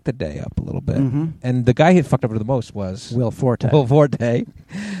of fucked the day up a little bit. Mm-hmm. And the guy who fucked up the most was Will Forte. Will Forte,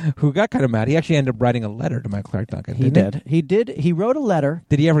 who got kind of mad. He actually ended up writing a letter to Michael Clark Duncan. He did. He did. He wrote a letter.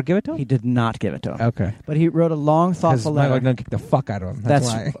 Did he ever give it to him? He did not give it to him. Okay. But he wrote a long, thoughtful Michael letter. Duncan kicked the fuck out of him. That's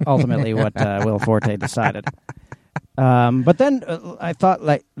why. Ultimately what Will Forte decided. But then I thought,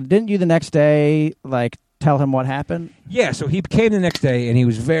 like, didn't you the next day, like, tell him what happened? Yeah, so he came the next day, and he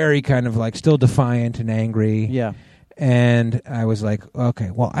was very kind of, like, still defiant and angry. Yeah. And I was like, okay,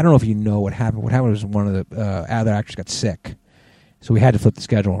 well, I don't know if you know what happened. What happened was one of the other actors got sick. So we had to flip the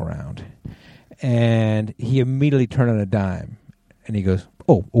schedule around. And he immediately turned on a dime. And he goes,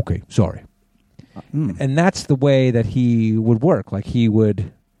 oh, okay, sorry. And that's the way that he would work. Like, you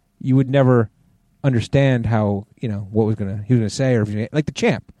would never understand how, you know, what he was going to say. Or if you, like the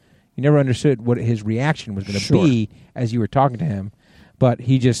Champ. You never understood what his reaction was going to be as you were talking to him. But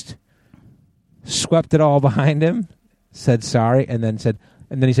he just swept it all behind him. Said sorry, and then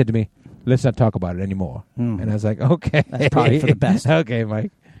he said to me, "Let's not talk about it anymore." And I was like, "Okay, that's probably for the best." Okay,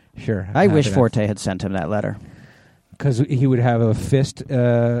 Mike, sure. I wish Forte had sent him that letter because he would have a fist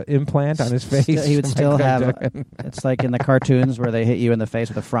implant on his face. He would still have. It's like in the cartoons where they hit you in the face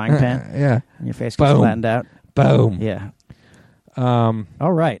with a frying pan. Yeah, and your face gets flattened out. Boom. Yeah. All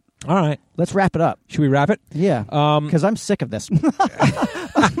right. All right. Let's wrap it up. Should we wrap it? Yeah. Because I'm sick of this.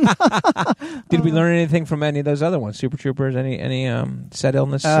 Did we learn anything from any of those other ones? Super Troopers? Any said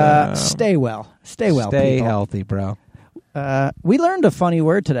illness? Stay well. Stay well, Stay people. healthy, bro. We learned a funny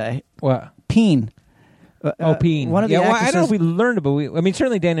word today. What? Peen. Peen. One of the I don't actresses, know if we learned it, but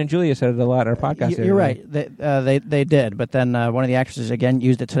certainly Dan and Julia said it a lot in our podcast. You're right. They did, but then one of the actresses again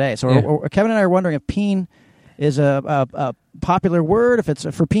used it today. So Kevin and I are wondering if peen is a popular word, if it's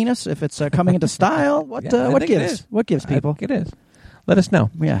for penis, if it's coming into style. What gives? What gives people? I think it is. Let us know.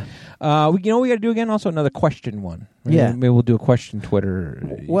 Yeah. We got to do again. Also, another question one. Maybe we'll do a question Twitter.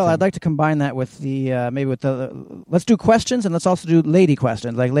 Well, I'd like to combine that with the let's do questions and let's also do lady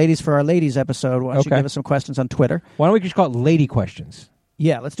questions, like ladies for our ladies episode. Why don't you give us some questions on Twitter? Why don't we just call it lady questions?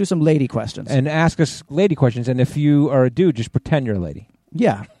 Yeah, let's do some lady questions and ask us lady questions. And if you are a dude, just pretend you're a lady.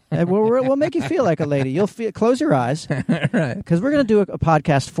 Yeah. And we'll make you feel like a lady. You'll close your eyes, right? Because we're going to do a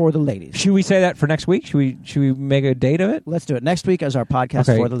podcast for the ladies. Should we say that for next week? Should we make a date of it? Let's do it. Next week is our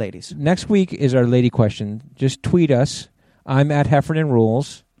podcast for the ladies. Next week is our lady question. Just tweet us. I'm at Heffernan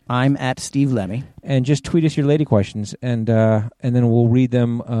Rules. I'm at Steve Lemmy. And just tweet us your lady questions, and then we'll read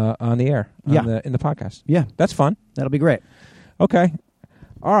them on the air in the podcast. Yeah, that's fun. That'll be great. Okay.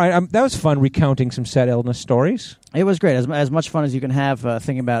 All right, that was fun recounting some sad illness stories. It was great. As much fun as you can have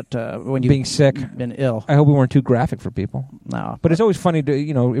thinking about when you've being sick, been ill. I hope we weren't too graphic for people. No. But it's always funny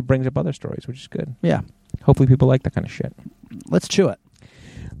to, it brings up other stories, which is good. Yeah. Hopefully people like that kind of shit. Let's chew it.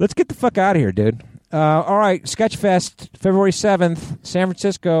 Let's get the fuck out of here, dude. All right, Sketchfest, February 7th, San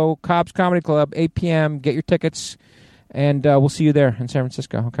Francisco, Cobb's Comedy Club, 8 p.m. Get your tickets, and we'll see you there in San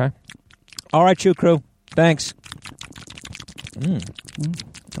Francisco, okay? All right, Chew Crew. Thanks.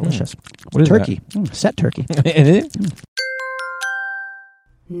 Delicious. What is turkey? Set turkey.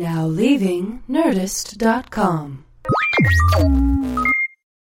 Now leaving Nerdist.com.